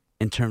doing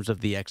in terms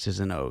of the X's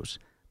and O's,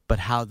 but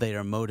how they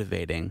are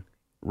motivating,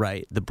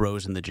 right, the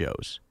bros and the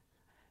Joes.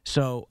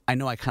 So I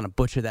know I kind of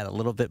butchered that a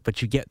little bit,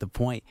 but you get the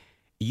point.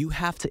 You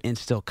have to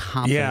instill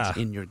confidence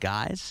in your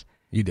guys.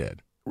 You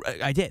did.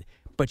 I did.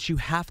 But you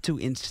have to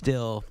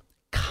instill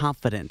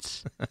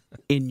confidence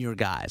in your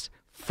guys,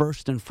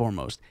 first and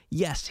foremost.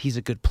 Yes, he's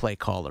a good play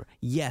caller.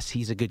 Yes,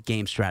 he's a good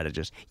game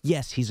strategist.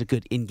 Yes, he's a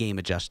good in-game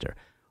adjuster.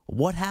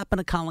 What happened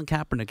to Colin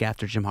Kaepernick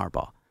after Jim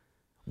Harbaugh?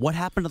 What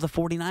happened to the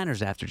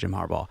 49ers after Jim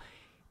Harbaugh?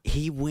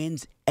 He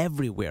wins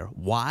everywhere.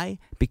 Why?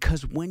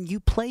 Because when you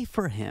play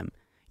for him,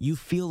 you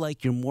feel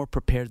like you're more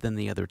prepared than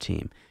the other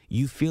team.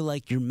 You feel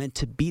like you're meant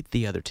to beat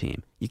the other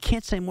team. You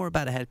can't say more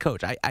about a head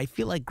coach. I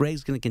feel like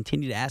Greg's going to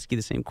continue to ask you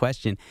the same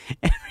question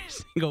every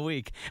single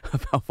week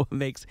about what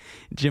makes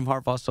Jim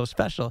Harbaugh so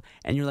special.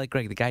 And you're like,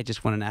 Greg, the guy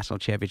just won a national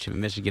championship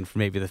in Michigan for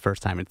maybe the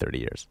first time in 30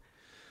 years.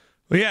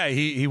 Well, yeah,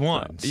 he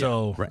won.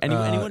 So right. And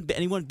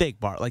he won big,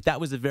 Bart. Like, that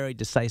was a very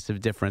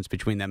decisive difference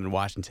between them and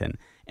Washington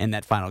in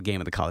that final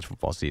game of the college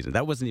football season.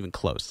 That wasn't even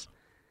close.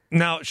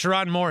 Now,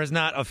 Sharon Moore has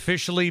not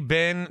officially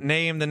been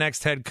named the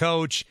next head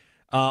coach.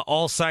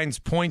 All signs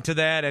point to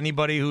that.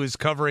 Anybody who is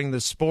covering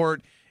the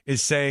sport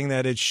is saying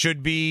that it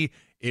should be,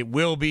 it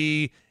will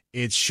be,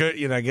 it should,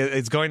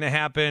 it's going to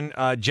happen.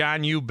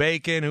 John U.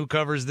 Bacon, who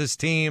covers this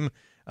team,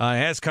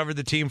 has covered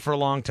the team for a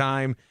long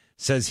time,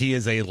 says he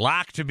is a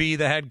lock to be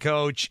the head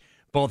coach.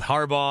 Both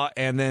Harbaugh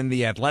and then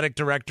the athletic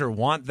director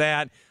want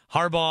that.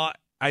 Harbaugh,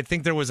 I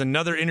think there was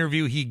another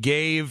interview he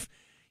gave,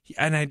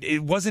 and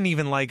it wasn't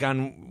even like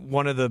on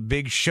one of the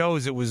big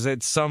shows. It was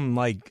at some,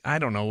 I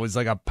don't know, it was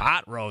like a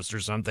pot roast or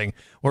something,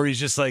 where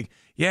he's just like,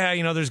 yeah,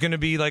 there's going to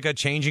be like a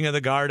changing of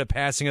the guard, a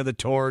passing of the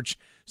torch.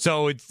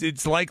 So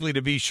it's likely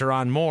to be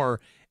Sharon Moore.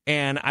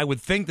 And I would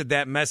think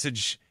that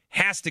message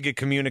has to get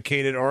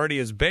communicated, already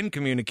has been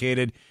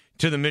communicated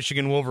to the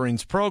Michigan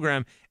Wolverines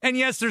program. And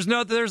yes, there's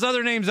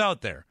other names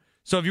out there.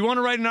 So if you want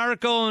to write an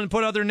article and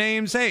put other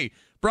names, hey,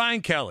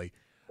 Brian Kelly,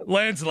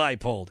 Lance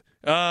Leipold,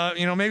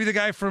 maybe the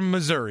guy from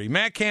Missouri,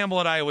 Matt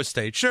Campbell at Iowa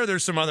State. Sure,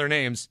 there's some other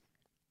names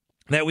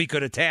that we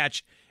could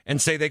attach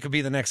and say they could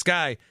be the next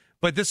guy.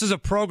 But this is a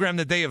program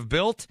that they have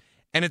built,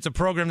 and it's a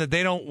program that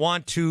they don't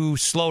want to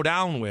slow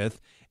down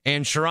with.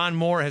 And Sharon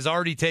Moore has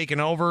already taken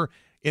over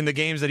in the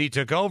games that he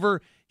took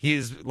over. He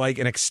is like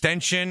an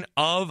extension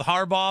of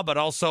Harbaugh, but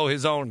also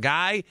his own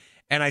guy.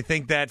 And I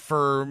think that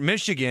for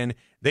Michigan,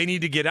 they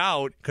need to get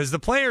out because the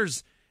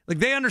players,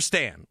 they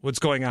understand what's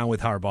going on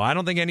with Harbaugh. I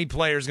don't think any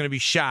player is going to be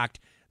shocked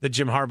that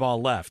Jim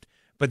Harbaugh left.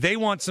 But they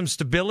want some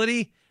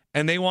stability,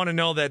 and they want to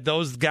know that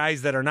those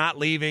guys that are not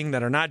leaving,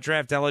 that are not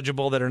draft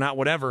eligible, that are not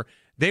whatever,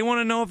 They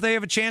want to know if they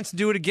have a chance to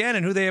do it again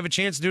and who they have a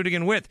chance to do it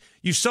again with.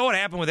 You saw what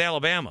happened with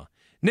Alabama.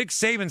 Nick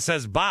Saban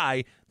says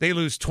bye. They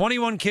lose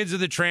 21 kids to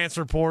the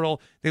transfer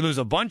portal. They lose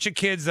a bunch of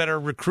kids that are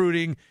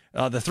recruiting,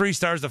 the 3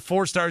 stars, the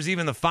 4 stars,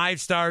 even the 5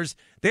 stars.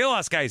 They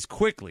lost guys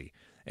quickly.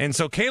 And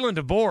so Kalen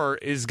DeBoer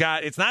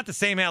it's not the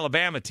same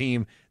Alabama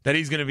team that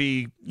he's going to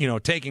be,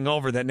 taking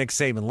over that Nick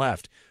Saban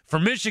left. For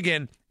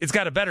Michigan, it's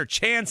got a better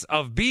chance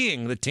of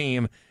being the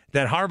team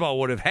that Harbaugh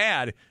would have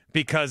had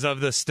because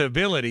of the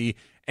stability,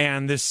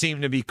 and this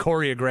seemed to be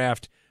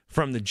choreographed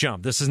from the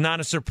jump. This is not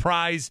a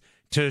surprise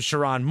to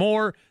Sherrone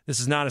Moore. This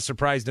is not a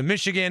surprise to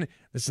Michigan.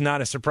 This is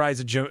not a surprise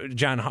to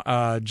Jim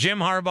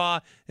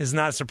Harbaugh. This is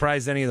not a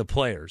surprise to any of the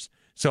players.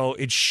 So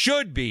it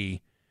should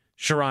be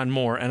Sherrone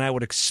Moore, and I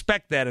would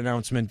expect that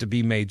announcement to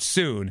be made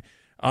soon.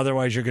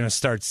 Otherwise, you're going to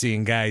start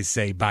seeing guys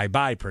say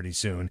bye-bye pretty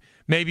soon.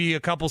 Maybe a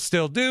couple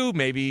still do.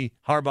 Maybe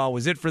Harbaugh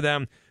was it for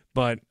them.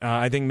 But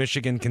I think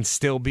Michigan can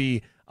still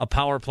be a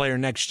power player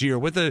next year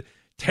with a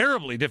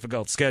terribly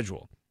difficult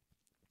schedule.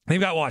 They've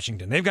got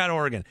Washington. They've got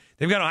Oregon.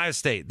 They've got Ohio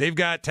State. They've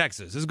got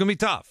Texas. This is going to be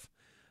tough.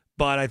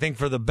 But I think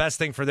for the best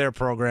thing for their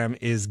program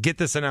is get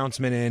this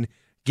announcement in,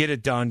 get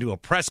it done, do a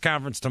press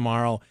conference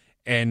tomorrow,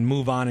 and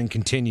move on and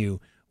continue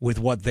with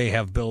what they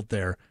have built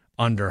there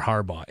under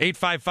Harbaugh.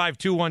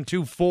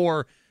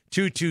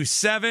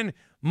 855-212-4227.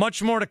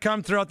 Much more to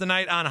come throughout the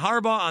night on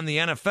Harbaugh, on the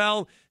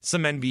NFL,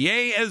 some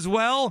NBA as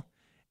well.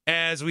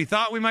 As we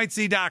thought we might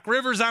see Doc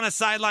Rivers on a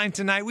sideline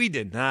tonight, we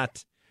did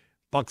not.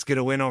 Bucks get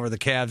a win over the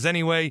Cavs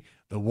anyway.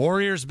 The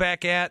Warriors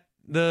back on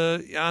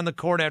the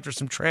court after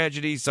some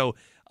tragedy. So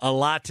a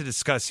lot to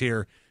discuss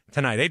here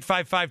tonight.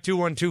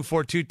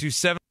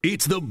 855-212-4227.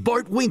 It's the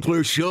Bart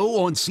Winkler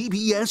Show on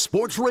CBS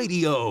Sports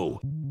Radio.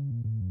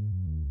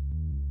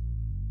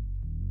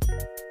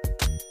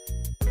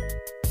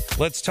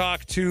 Let's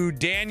talk to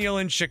Daniel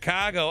in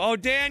Chicago. Oh,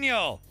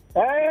 Daniel.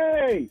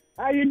 Hey,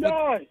 how you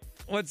doing?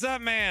 What's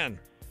up, man?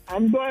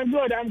 I'm doing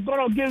good. I'm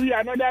going to give you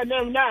another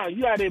name now.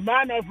 You are a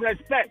man of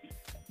respect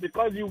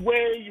because the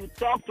way you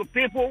talk to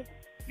people,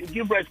 you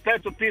give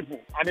respect to people,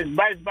 and it's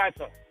vice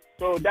versa.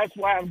 So that's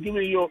why I'm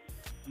giving you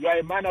are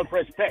a man of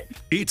respect.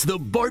 It's the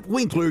Bart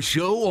Winkler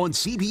Show on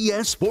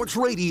CBS Sports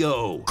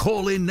Radio.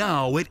 Call in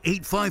now at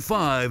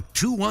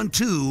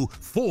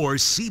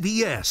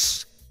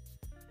 855-212-4CBS.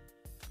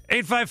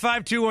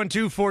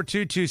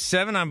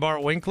 855-212-4227. I'm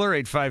Bart Winkler.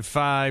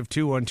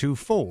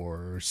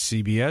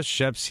 855-212-4CBS.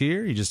 Shep's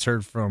here. You just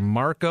heard from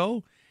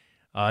Marco.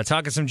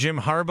 Talking some Jim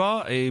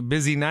Harbaugh. A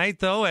busy night,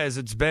 though, as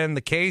it's been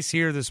the case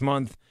here this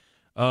month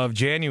of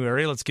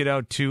January. Let's get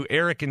out to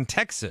Eric in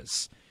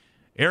Texas.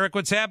 Eric,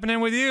 what's happening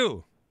with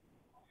you?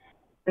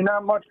 Hey,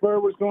 not much,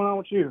 Bert. What's going on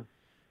with you?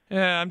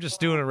 Yeah, I'm just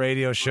doing a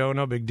radio show.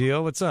 No big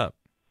deal. What's up?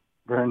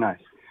 Very nice.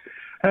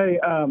 Hey,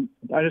 I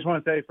just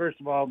want to say, first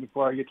of all,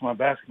 before I get to my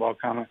basketball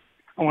comment,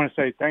 I want to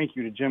say thank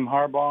you to Jim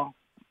Harbaugh.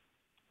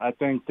 I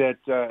think that,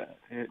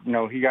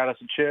 he got us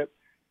a chip.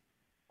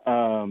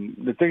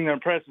 The thing that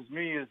impresses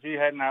me is he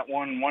had not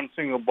won one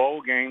single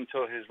bowl game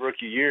until his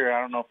rookie year. I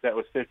don't know if that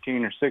was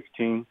 15 or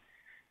 16.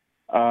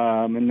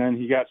 And then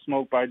he got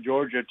smoked by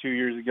Georgia 2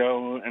 years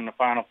ago in the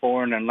Final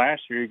Four, and then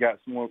last year he got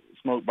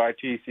smoked by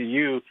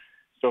TCU.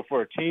 So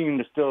for a team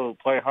to still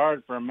play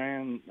hard for a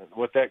man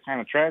with that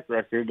kind of track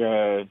record,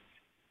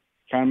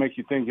 kind of makes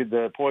you think of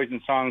the Poison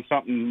song,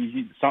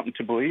 something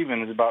to believe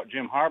in, is about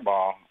Jim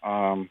Harbaugh.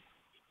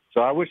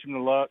 So I wish him the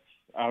luck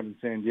out in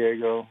San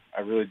Diego.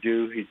 I really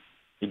do.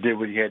 He did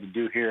what he had to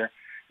do here,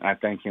 and I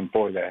thank him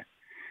for that.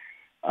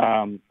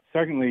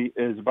 Secondly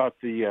is about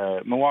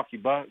the Milwaukee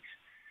Bucks.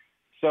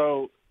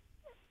 So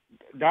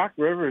Doc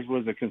Rivers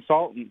was a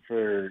consultant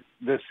for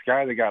this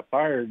guy that got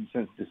fired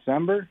since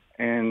December,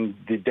 and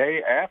the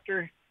day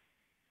after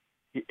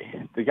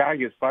the guy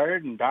gets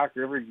fired and Doc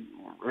Rivers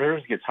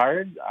gets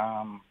hired,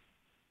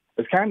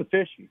 it's kind of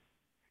fishy.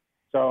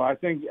 So I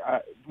think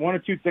one or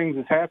two things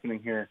is happening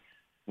here.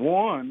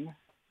 One,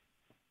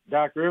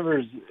 Doc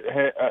Rivers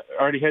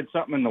already had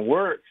something in the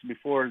works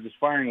before this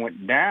firing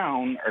went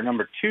down, or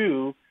number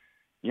two,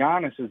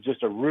 Giannis is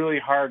just a really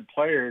hard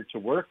player to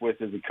work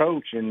with as a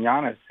coach, and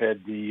Giannis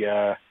had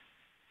the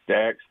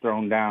axe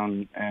thrown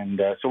down. And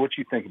so what do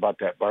you think about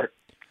that, Bart?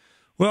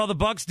 Well, the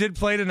Bucks did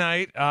play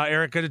tonight.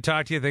 Eric, good to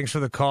talk to you. Thanks for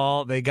the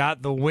call. They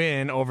got the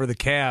win over the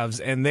Cavs,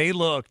 and they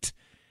looked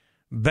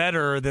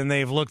better than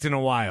they've looked in a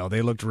while.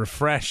 They looked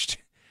refreshed.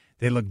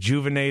 They looked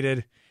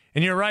juvenated.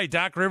 And you're right,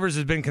 Doc Rivers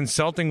has been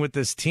consulting with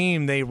this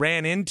team. They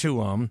ran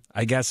into him,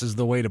 I guess is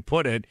the way to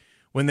put it,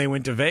 when they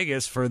went to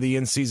Vegas for the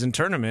in-season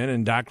tournament,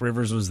 and Doc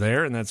Rivers was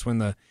there, and that's when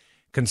the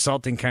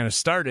consulting kind of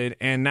started,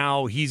 and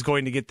now he's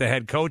going to get the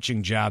head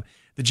coaching job.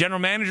 The general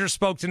manager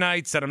spoke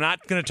tonight, said, I'm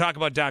not going to talk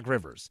about Doc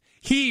Rivers.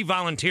 He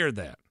volunteered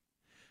that.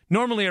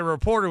 Normally a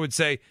reporter would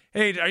say,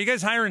 hey, are you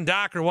guys hiring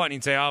Doc or what? And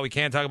he'd say, oh, we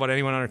can't talk about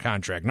anyone under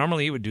contract.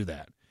 Normally he would do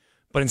that.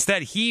 But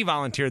instead, he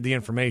volunteered the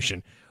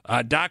information.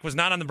 Doc was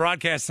not on the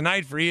broadcast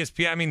tonight for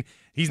ESPN. I mean,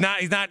 he's going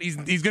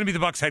to be the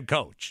Bucs head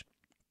coach.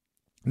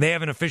 They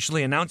haven't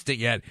officially announced it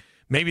yet.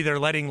 Maybe they're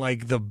letting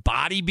the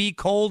body be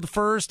cold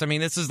first. I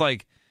mean, this is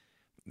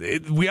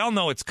we all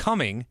know it's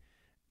coming.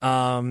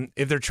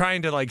 if they're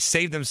trying to like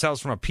save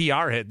themselves from a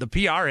PR hit, the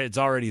PR hit's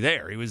already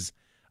there. He was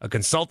a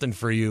consultant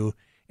for you,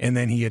 and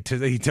then he took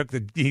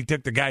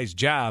the guy's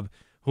job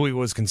who he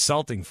was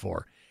consulting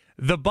for.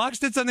 The Bucs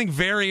did something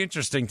very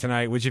interesting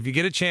tonight, which if you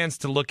get a chance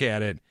to look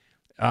at it,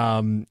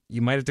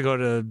 you might have to go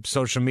to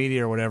social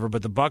media or whatever,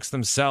 but the Bucs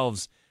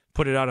themselves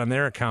put it out on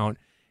their account.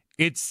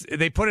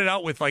 They put it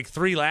out with like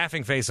 3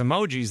 laughing face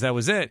emojis. That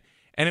was it.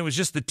 And it was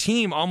just the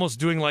team almost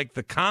doing like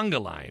the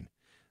conga line,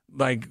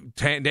 like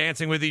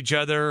dancing with each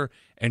other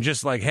and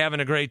just like having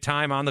a great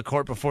time on the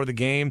court before the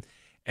game.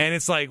 And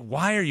it's like,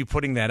 why are you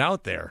putting that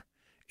out there?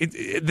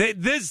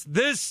 This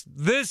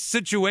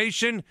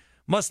situation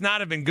must not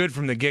have been good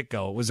from the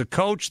get-go. It was a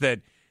coach that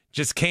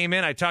just came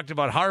in. I talked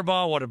about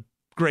Harbaugh, what a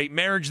great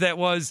marriage that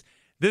was.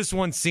 This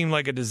one seemed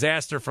like a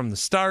disaster from the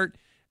start,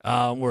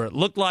 where it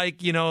looked like,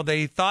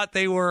 they thought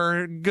they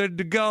were good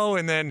to go,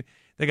 and then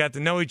they got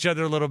to know each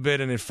other a little bit,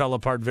 and it fell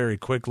apart very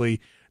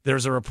quickly.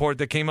 There's a report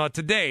that came out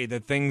today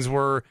that things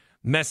were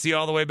messy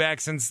all the way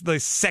back since the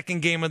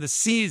second game of the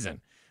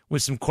season,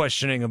 with some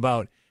questioning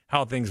about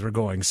how things were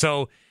going.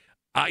 So,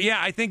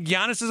 I think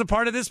Giannis is a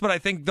part of this, but I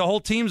think the whole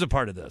team's a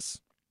part of this.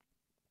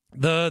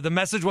 The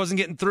message wasn't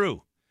getting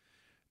through.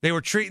 They were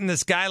treating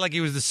this guy like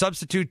he was the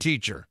substitute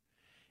teacher.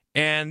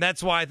 And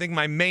that's why I think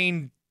my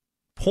main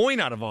point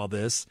out of all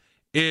this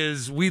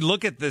is we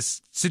look at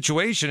this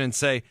situation and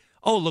say,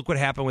 oh, look what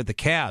happened with the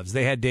Cavs.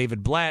 They had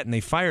David Blatt and they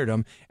fired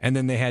him, and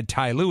then they had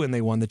Ty Lue and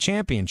they won the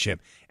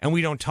championship. And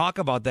we don't talk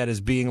about that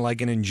as being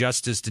like an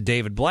injustice to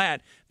David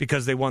Blatt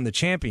because they won the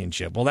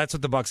championship. Well, that's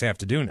what the Bucs have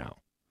to do now.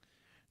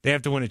 They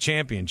have to win a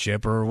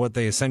championship, or what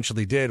they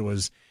essentially did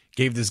was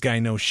gave this guy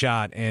no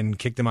shot and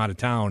kicked him out of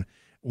town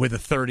with a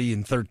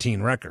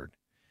 30-13 record.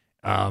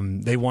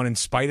 They won in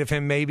spite of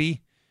him,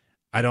 maybe.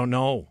 I don't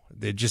know.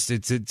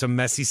 It's a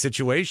messy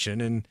situation,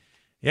 and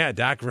yeah,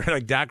 Doc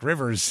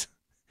Rivers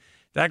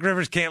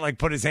can't like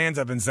put his hands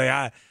up and say,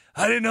 I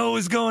didn't know what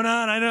was going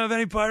on. I don't have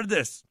any part of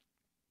this.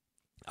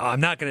 Oh,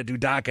 I'm not going to do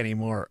Doc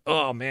anymore.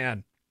 Oh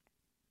man,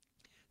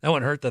 that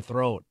one hurt the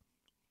throat.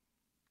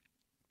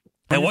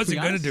 I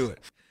wasn't going to do it.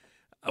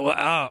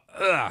 I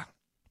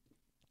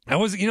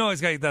wasn't.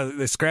 He's got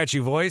the scratchy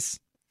voice.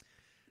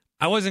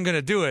 I wasn't going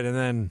to do it, and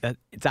then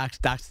Doc's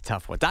a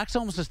tough one. Doc's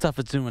almost as tough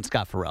as doing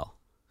Scott Farrell.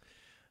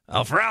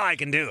 Oh, Farrell, I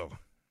can do.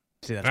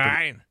 See,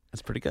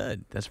 that's pretty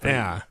good. That's pretty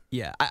good.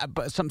 Yeah.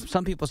 But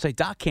some people say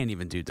Doc can't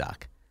even do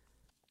Doc.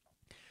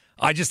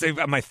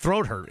 My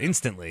throat hurt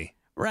instantly.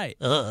 Right.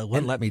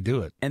 Wouldn't let me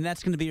do it. And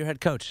that's going to be your head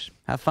coach.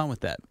 Have fun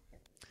with that.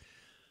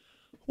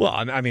 Well,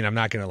 I mean, I'm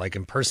not going to like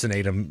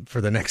impersonate him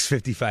for the next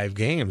 55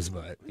 games,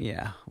 but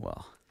yeah.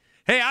 Well.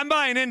 Hey, I'm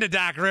buying into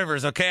Doc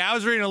Rivers, okay? I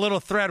was reading a little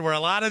thread where a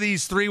lot of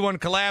these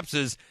 3-1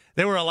 collapses,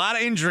 there were a lot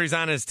of injuries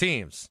on his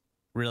teams.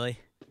 Really?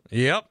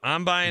 Yep,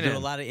 I'm buying There in.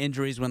 were a lot of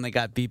injuries when they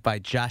got beat by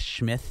Josh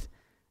Smith.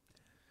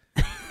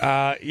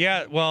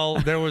 Yeah, well,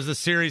 there was a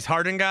series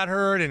Harden got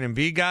hurt, and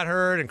Embiid got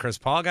hurt, and Chris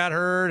Paul got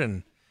hurt,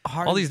 and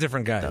all these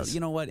different guys.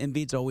 You know what?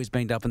 Embiid's always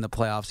banged up in the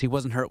playoffs. He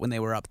wasn't hurt when they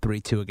were up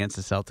 3-2 against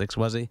the Celtics,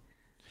 was he?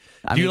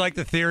 Do you like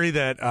the theory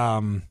that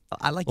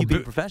I like you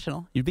being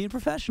professional. You're being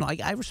professional.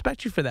 I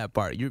respect you for that,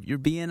 Bart. You're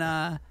being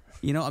a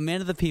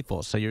man of the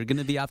people. So you're going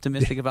to be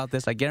optimistic about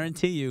this. I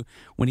guarantee you,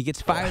 when he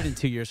gets fired in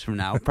 2 years from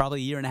now, probably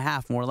a year and a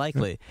half more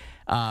likely.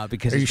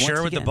 Because are you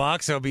sure with the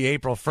Bucs it'll be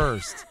April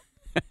 1st?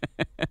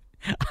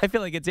 I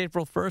feel like it's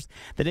April 1st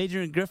that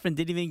Adrian Griffin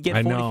didn't even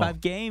get 45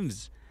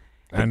 games.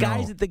 The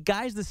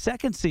guy's the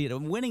second seed.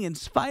 I'm winning in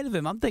spite of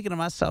him. I'm thinking to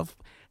myself,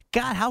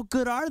 God, how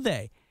good are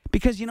they?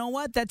 Because you know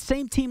what? That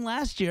same team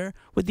last year,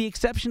 with the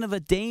exception of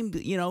a Dame,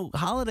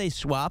 holiday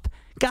swap,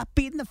 got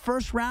beat in the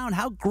first round.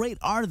 How great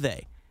are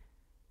they?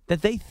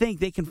 That they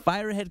think they can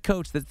fire a head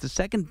coach that's the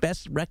second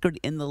best record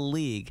in the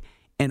league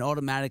and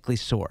automatically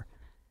soar.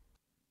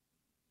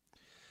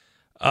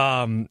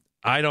 I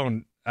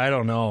don't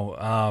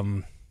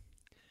know.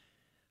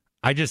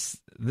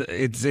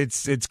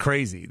 It's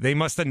crazy. They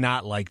must have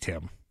not liked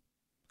him.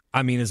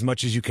 I mean, as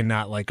much as you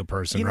cannot like a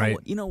person, right?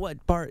 You know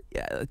what, Bart?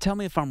 Tell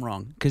me if I'm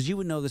wrong, because you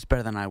would know this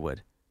better than I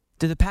would.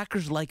 Did the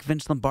Packers like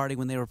Vince Lombardi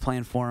when they were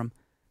playing for him?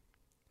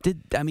 I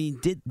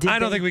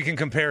don't think we can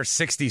compare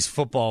 60s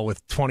football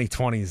with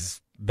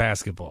 2020s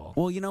basketball.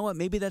 Well, you know what?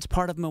 Maybe that's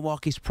part of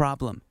Milwaukee's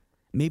problem.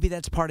 Maybe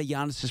that's part of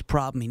Giannis's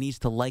problem. He needs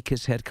to like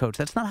his head coach.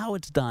 That's not how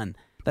it's done.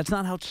 That's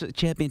not how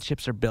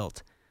championships are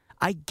built.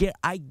 I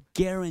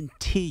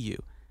guarantee you,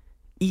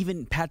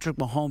 even Patrick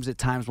Mahomes at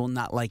times will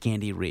not like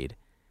Andy Reid.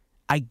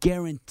 I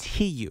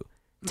guarantee you,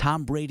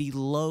 Tom Brady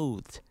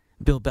loathed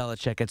Bill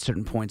Belichick at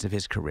certain points of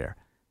his career.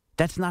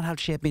 That's not how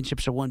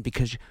championships are won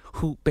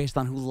based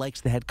on who likes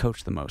the head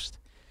coach the most.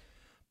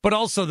 But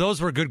also, those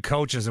were good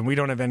coaches, and we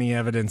don't have any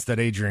evidence that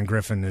Adrian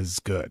Griffin is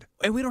good.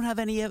 And we don't have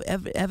any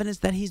evidence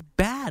that he's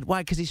bad.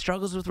 Why? Because he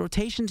struggles with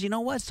rotations. You know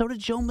what? So did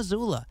Joe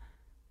Mazzulla.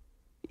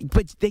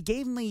 But they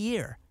gave him a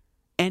year,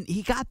 and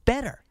he got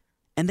better.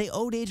 And they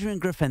owed Adrian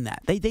Griffin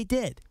that. They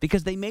did,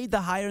 because they made the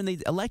hire and they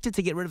elected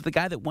to get rid of the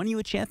guy that won you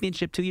a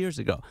championship 2 years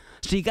ago.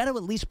 So you got to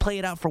at least play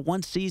it out for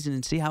one season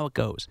and see how it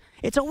goes.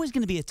 It's always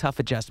going to be a tough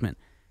adjustment.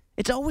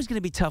 It's always going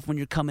to be tough when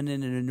you're coming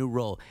in a new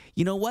role.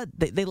 You know what?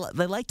 They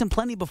liked him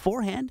plenty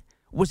beforehand.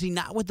 Was he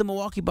not with the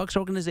Milwaukee Bucks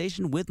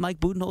organization with Mike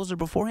Budenholzer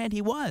beforehand?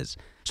 He was.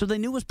 So they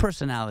knew his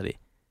personality.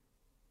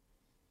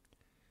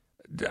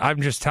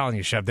 I'm just telling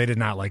you, Shep, they did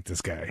not like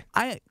this guy.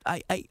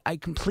 I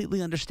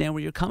completely understand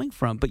where you're coming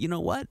from, but you know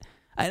what?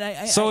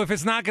 If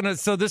it's not gonna,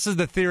 so this is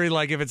the theory.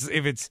 Like if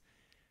it's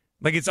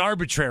like it's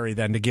arbitrary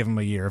then to give him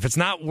a year. If it's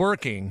not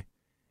working,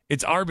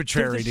 it's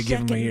arbitrary to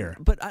give him a year.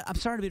 But I'm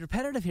sorry to be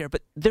repetitive here,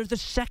 but they're the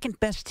second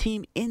best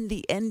team in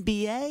the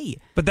NBA.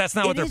 But that's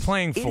not what they're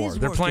playing for.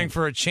 They're playing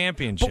for a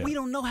championship. But we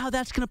don't know how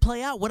that's going to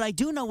play out. What I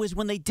do know is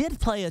when they did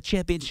play a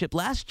championship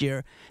last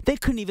year, they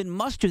couldn't even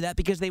muster that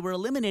because they were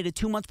eliminated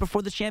 2 months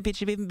before the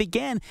championship even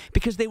began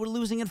because they were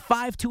losing in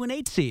 5 to an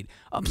 8 seed.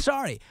 I'm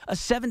sorry, a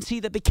 7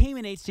 seed that became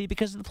an 8 seed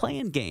because of the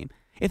play-in game.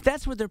 If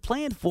that's what they're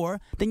playing for,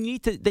 then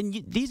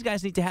these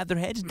guys need to have their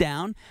heads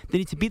down. They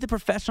need to be the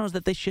professionals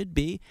that they should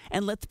be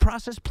and let the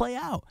process play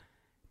out.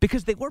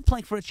 Because they were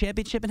playing for a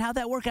championship, and how'd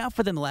that work out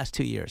for them the last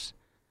 2 years?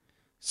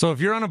 So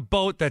if you're on a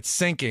boat that's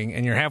sinking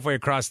and you're halfway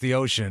across the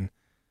ocean,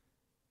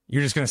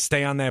 you're just going to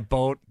stay on that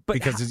boat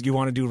because you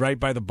want to do right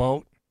by the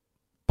boat?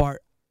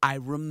 Bart, I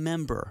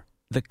remember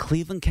the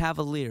Cleveland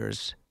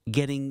Cavaliers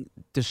getting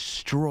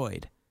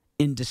destroyed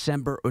in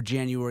December or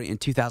January in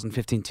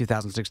 2015,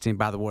 2016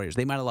 by the Warriors.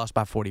 They might have lost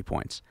by 40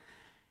 points.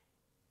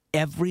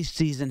 Every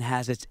season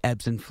has its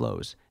ebbs and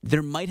flows.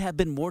 There might have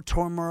been more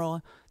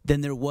turmoil than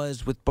there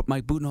was with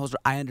Mike Budenholzer.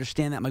 I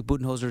understand that Mike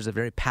Budenholzer is a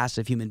very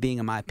passive human being,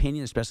 in my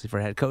opinion, especially for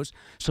a head coach.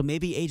 So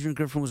maybe Adrian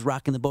Griffin was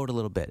rocking the boat a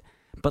little bit.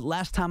 But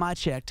last time I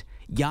checked,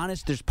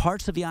 Giannis, there's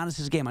parts of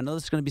Giannis's game. I know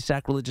this is going to be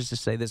sacrilegious to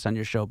say this on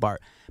your show,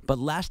 Bart. But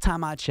last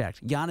time I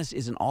checked, Giannis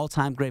is an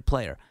all-time great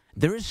player.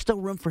 There is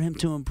still room for him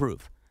to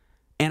improve.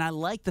 And I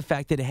like the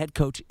fact that a head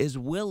coach is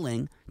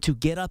willing to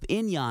get up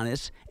in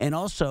Giannis and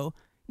also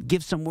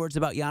give some words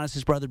about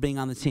Giannis' brother being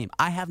on the team.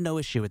 I have no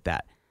issue with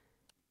that.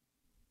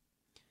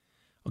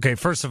 Okay,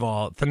 first of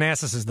all,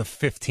 Thanasis is the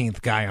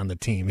 15th guy on the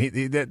team.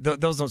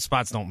 Those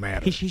spots don't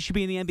matter. He should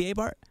be in the NBA,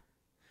 Bart?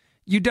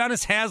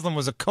 Udonis Haslem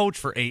was a coach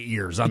for 8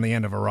 years on the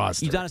end of a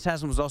roster. Udonis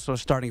Haslem was also a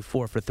starting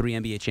 4 for 3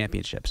 NBA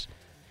championships.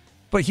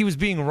 But he was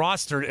being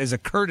rostered as a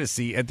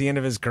courtesy at the end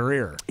of his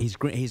career. He's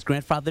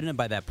grandfathered in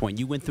by that point.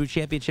 You went through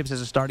championships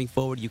as a starting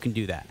forward. You can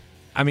do that.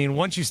 I mean,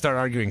 once you start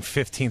arguing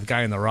 15th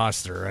guy in the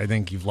roster, I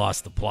think you've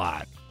lost the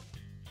plot.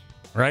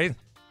 Right?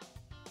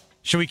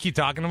 Should we keep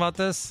talking about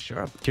this?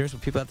 Sure. I'm curious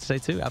what people have to say,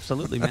 too.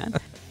 Absolutely, man.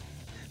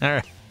 All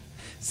right.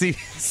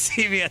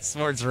 CBS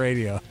Sports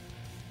Radio.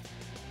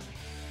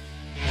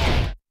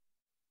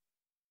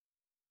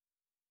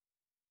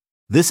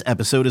 This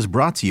episode is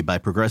brought to you by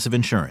Progressive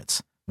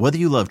Insurance. Whether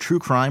you love true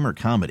crime or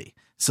comedy,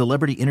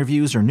 celebrity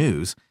interviews or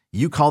news,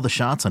 you call the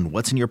shots on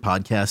what's in your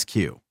podcast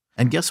queue.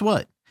 And guess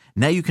what?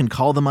 Now you can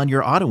call them on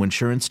your auto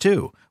insurance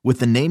too with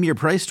the Name Your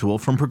Price tool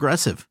from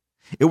Progressive.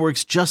 It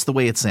works just the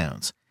way it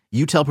sounds.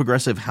 You tell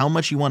Progressive how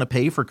much you want to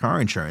pay for car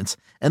insurance,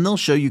 and they'll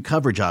show you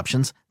coverage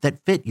options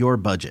that fit your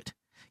budget.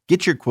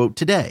 Get your quote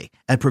today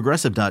at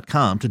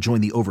Progressive.com to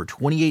join the over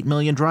 28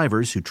 million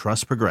drivers who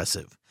trust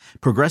Progressive.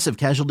 Progressive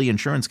Casualty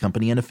Insurance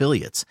Company and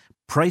Affiliates.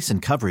 Price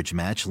and coverage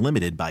match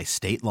limited by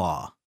state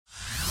law.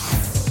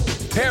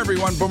 Hey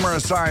everyone, Boomer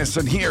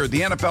Esiason here.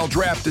 The NFL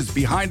Draft is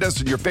behind us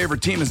and your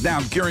favorite team is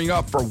now gearing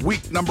up for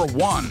week number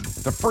 1.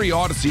 The free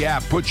Odyssey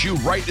app puts you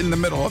right in the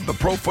middle of the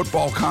pro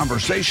football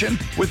conversation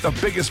with the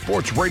biggest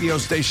sports radio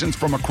stations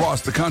from across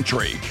the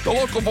country. The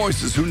local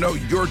voices who know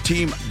your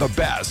team the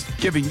best,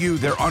 giving you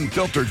their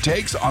unfiltered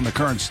takes on the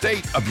current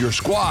state of your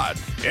squad.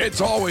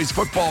 It's always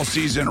football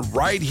season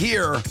right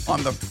here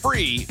on the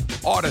free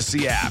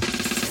Odyssey app.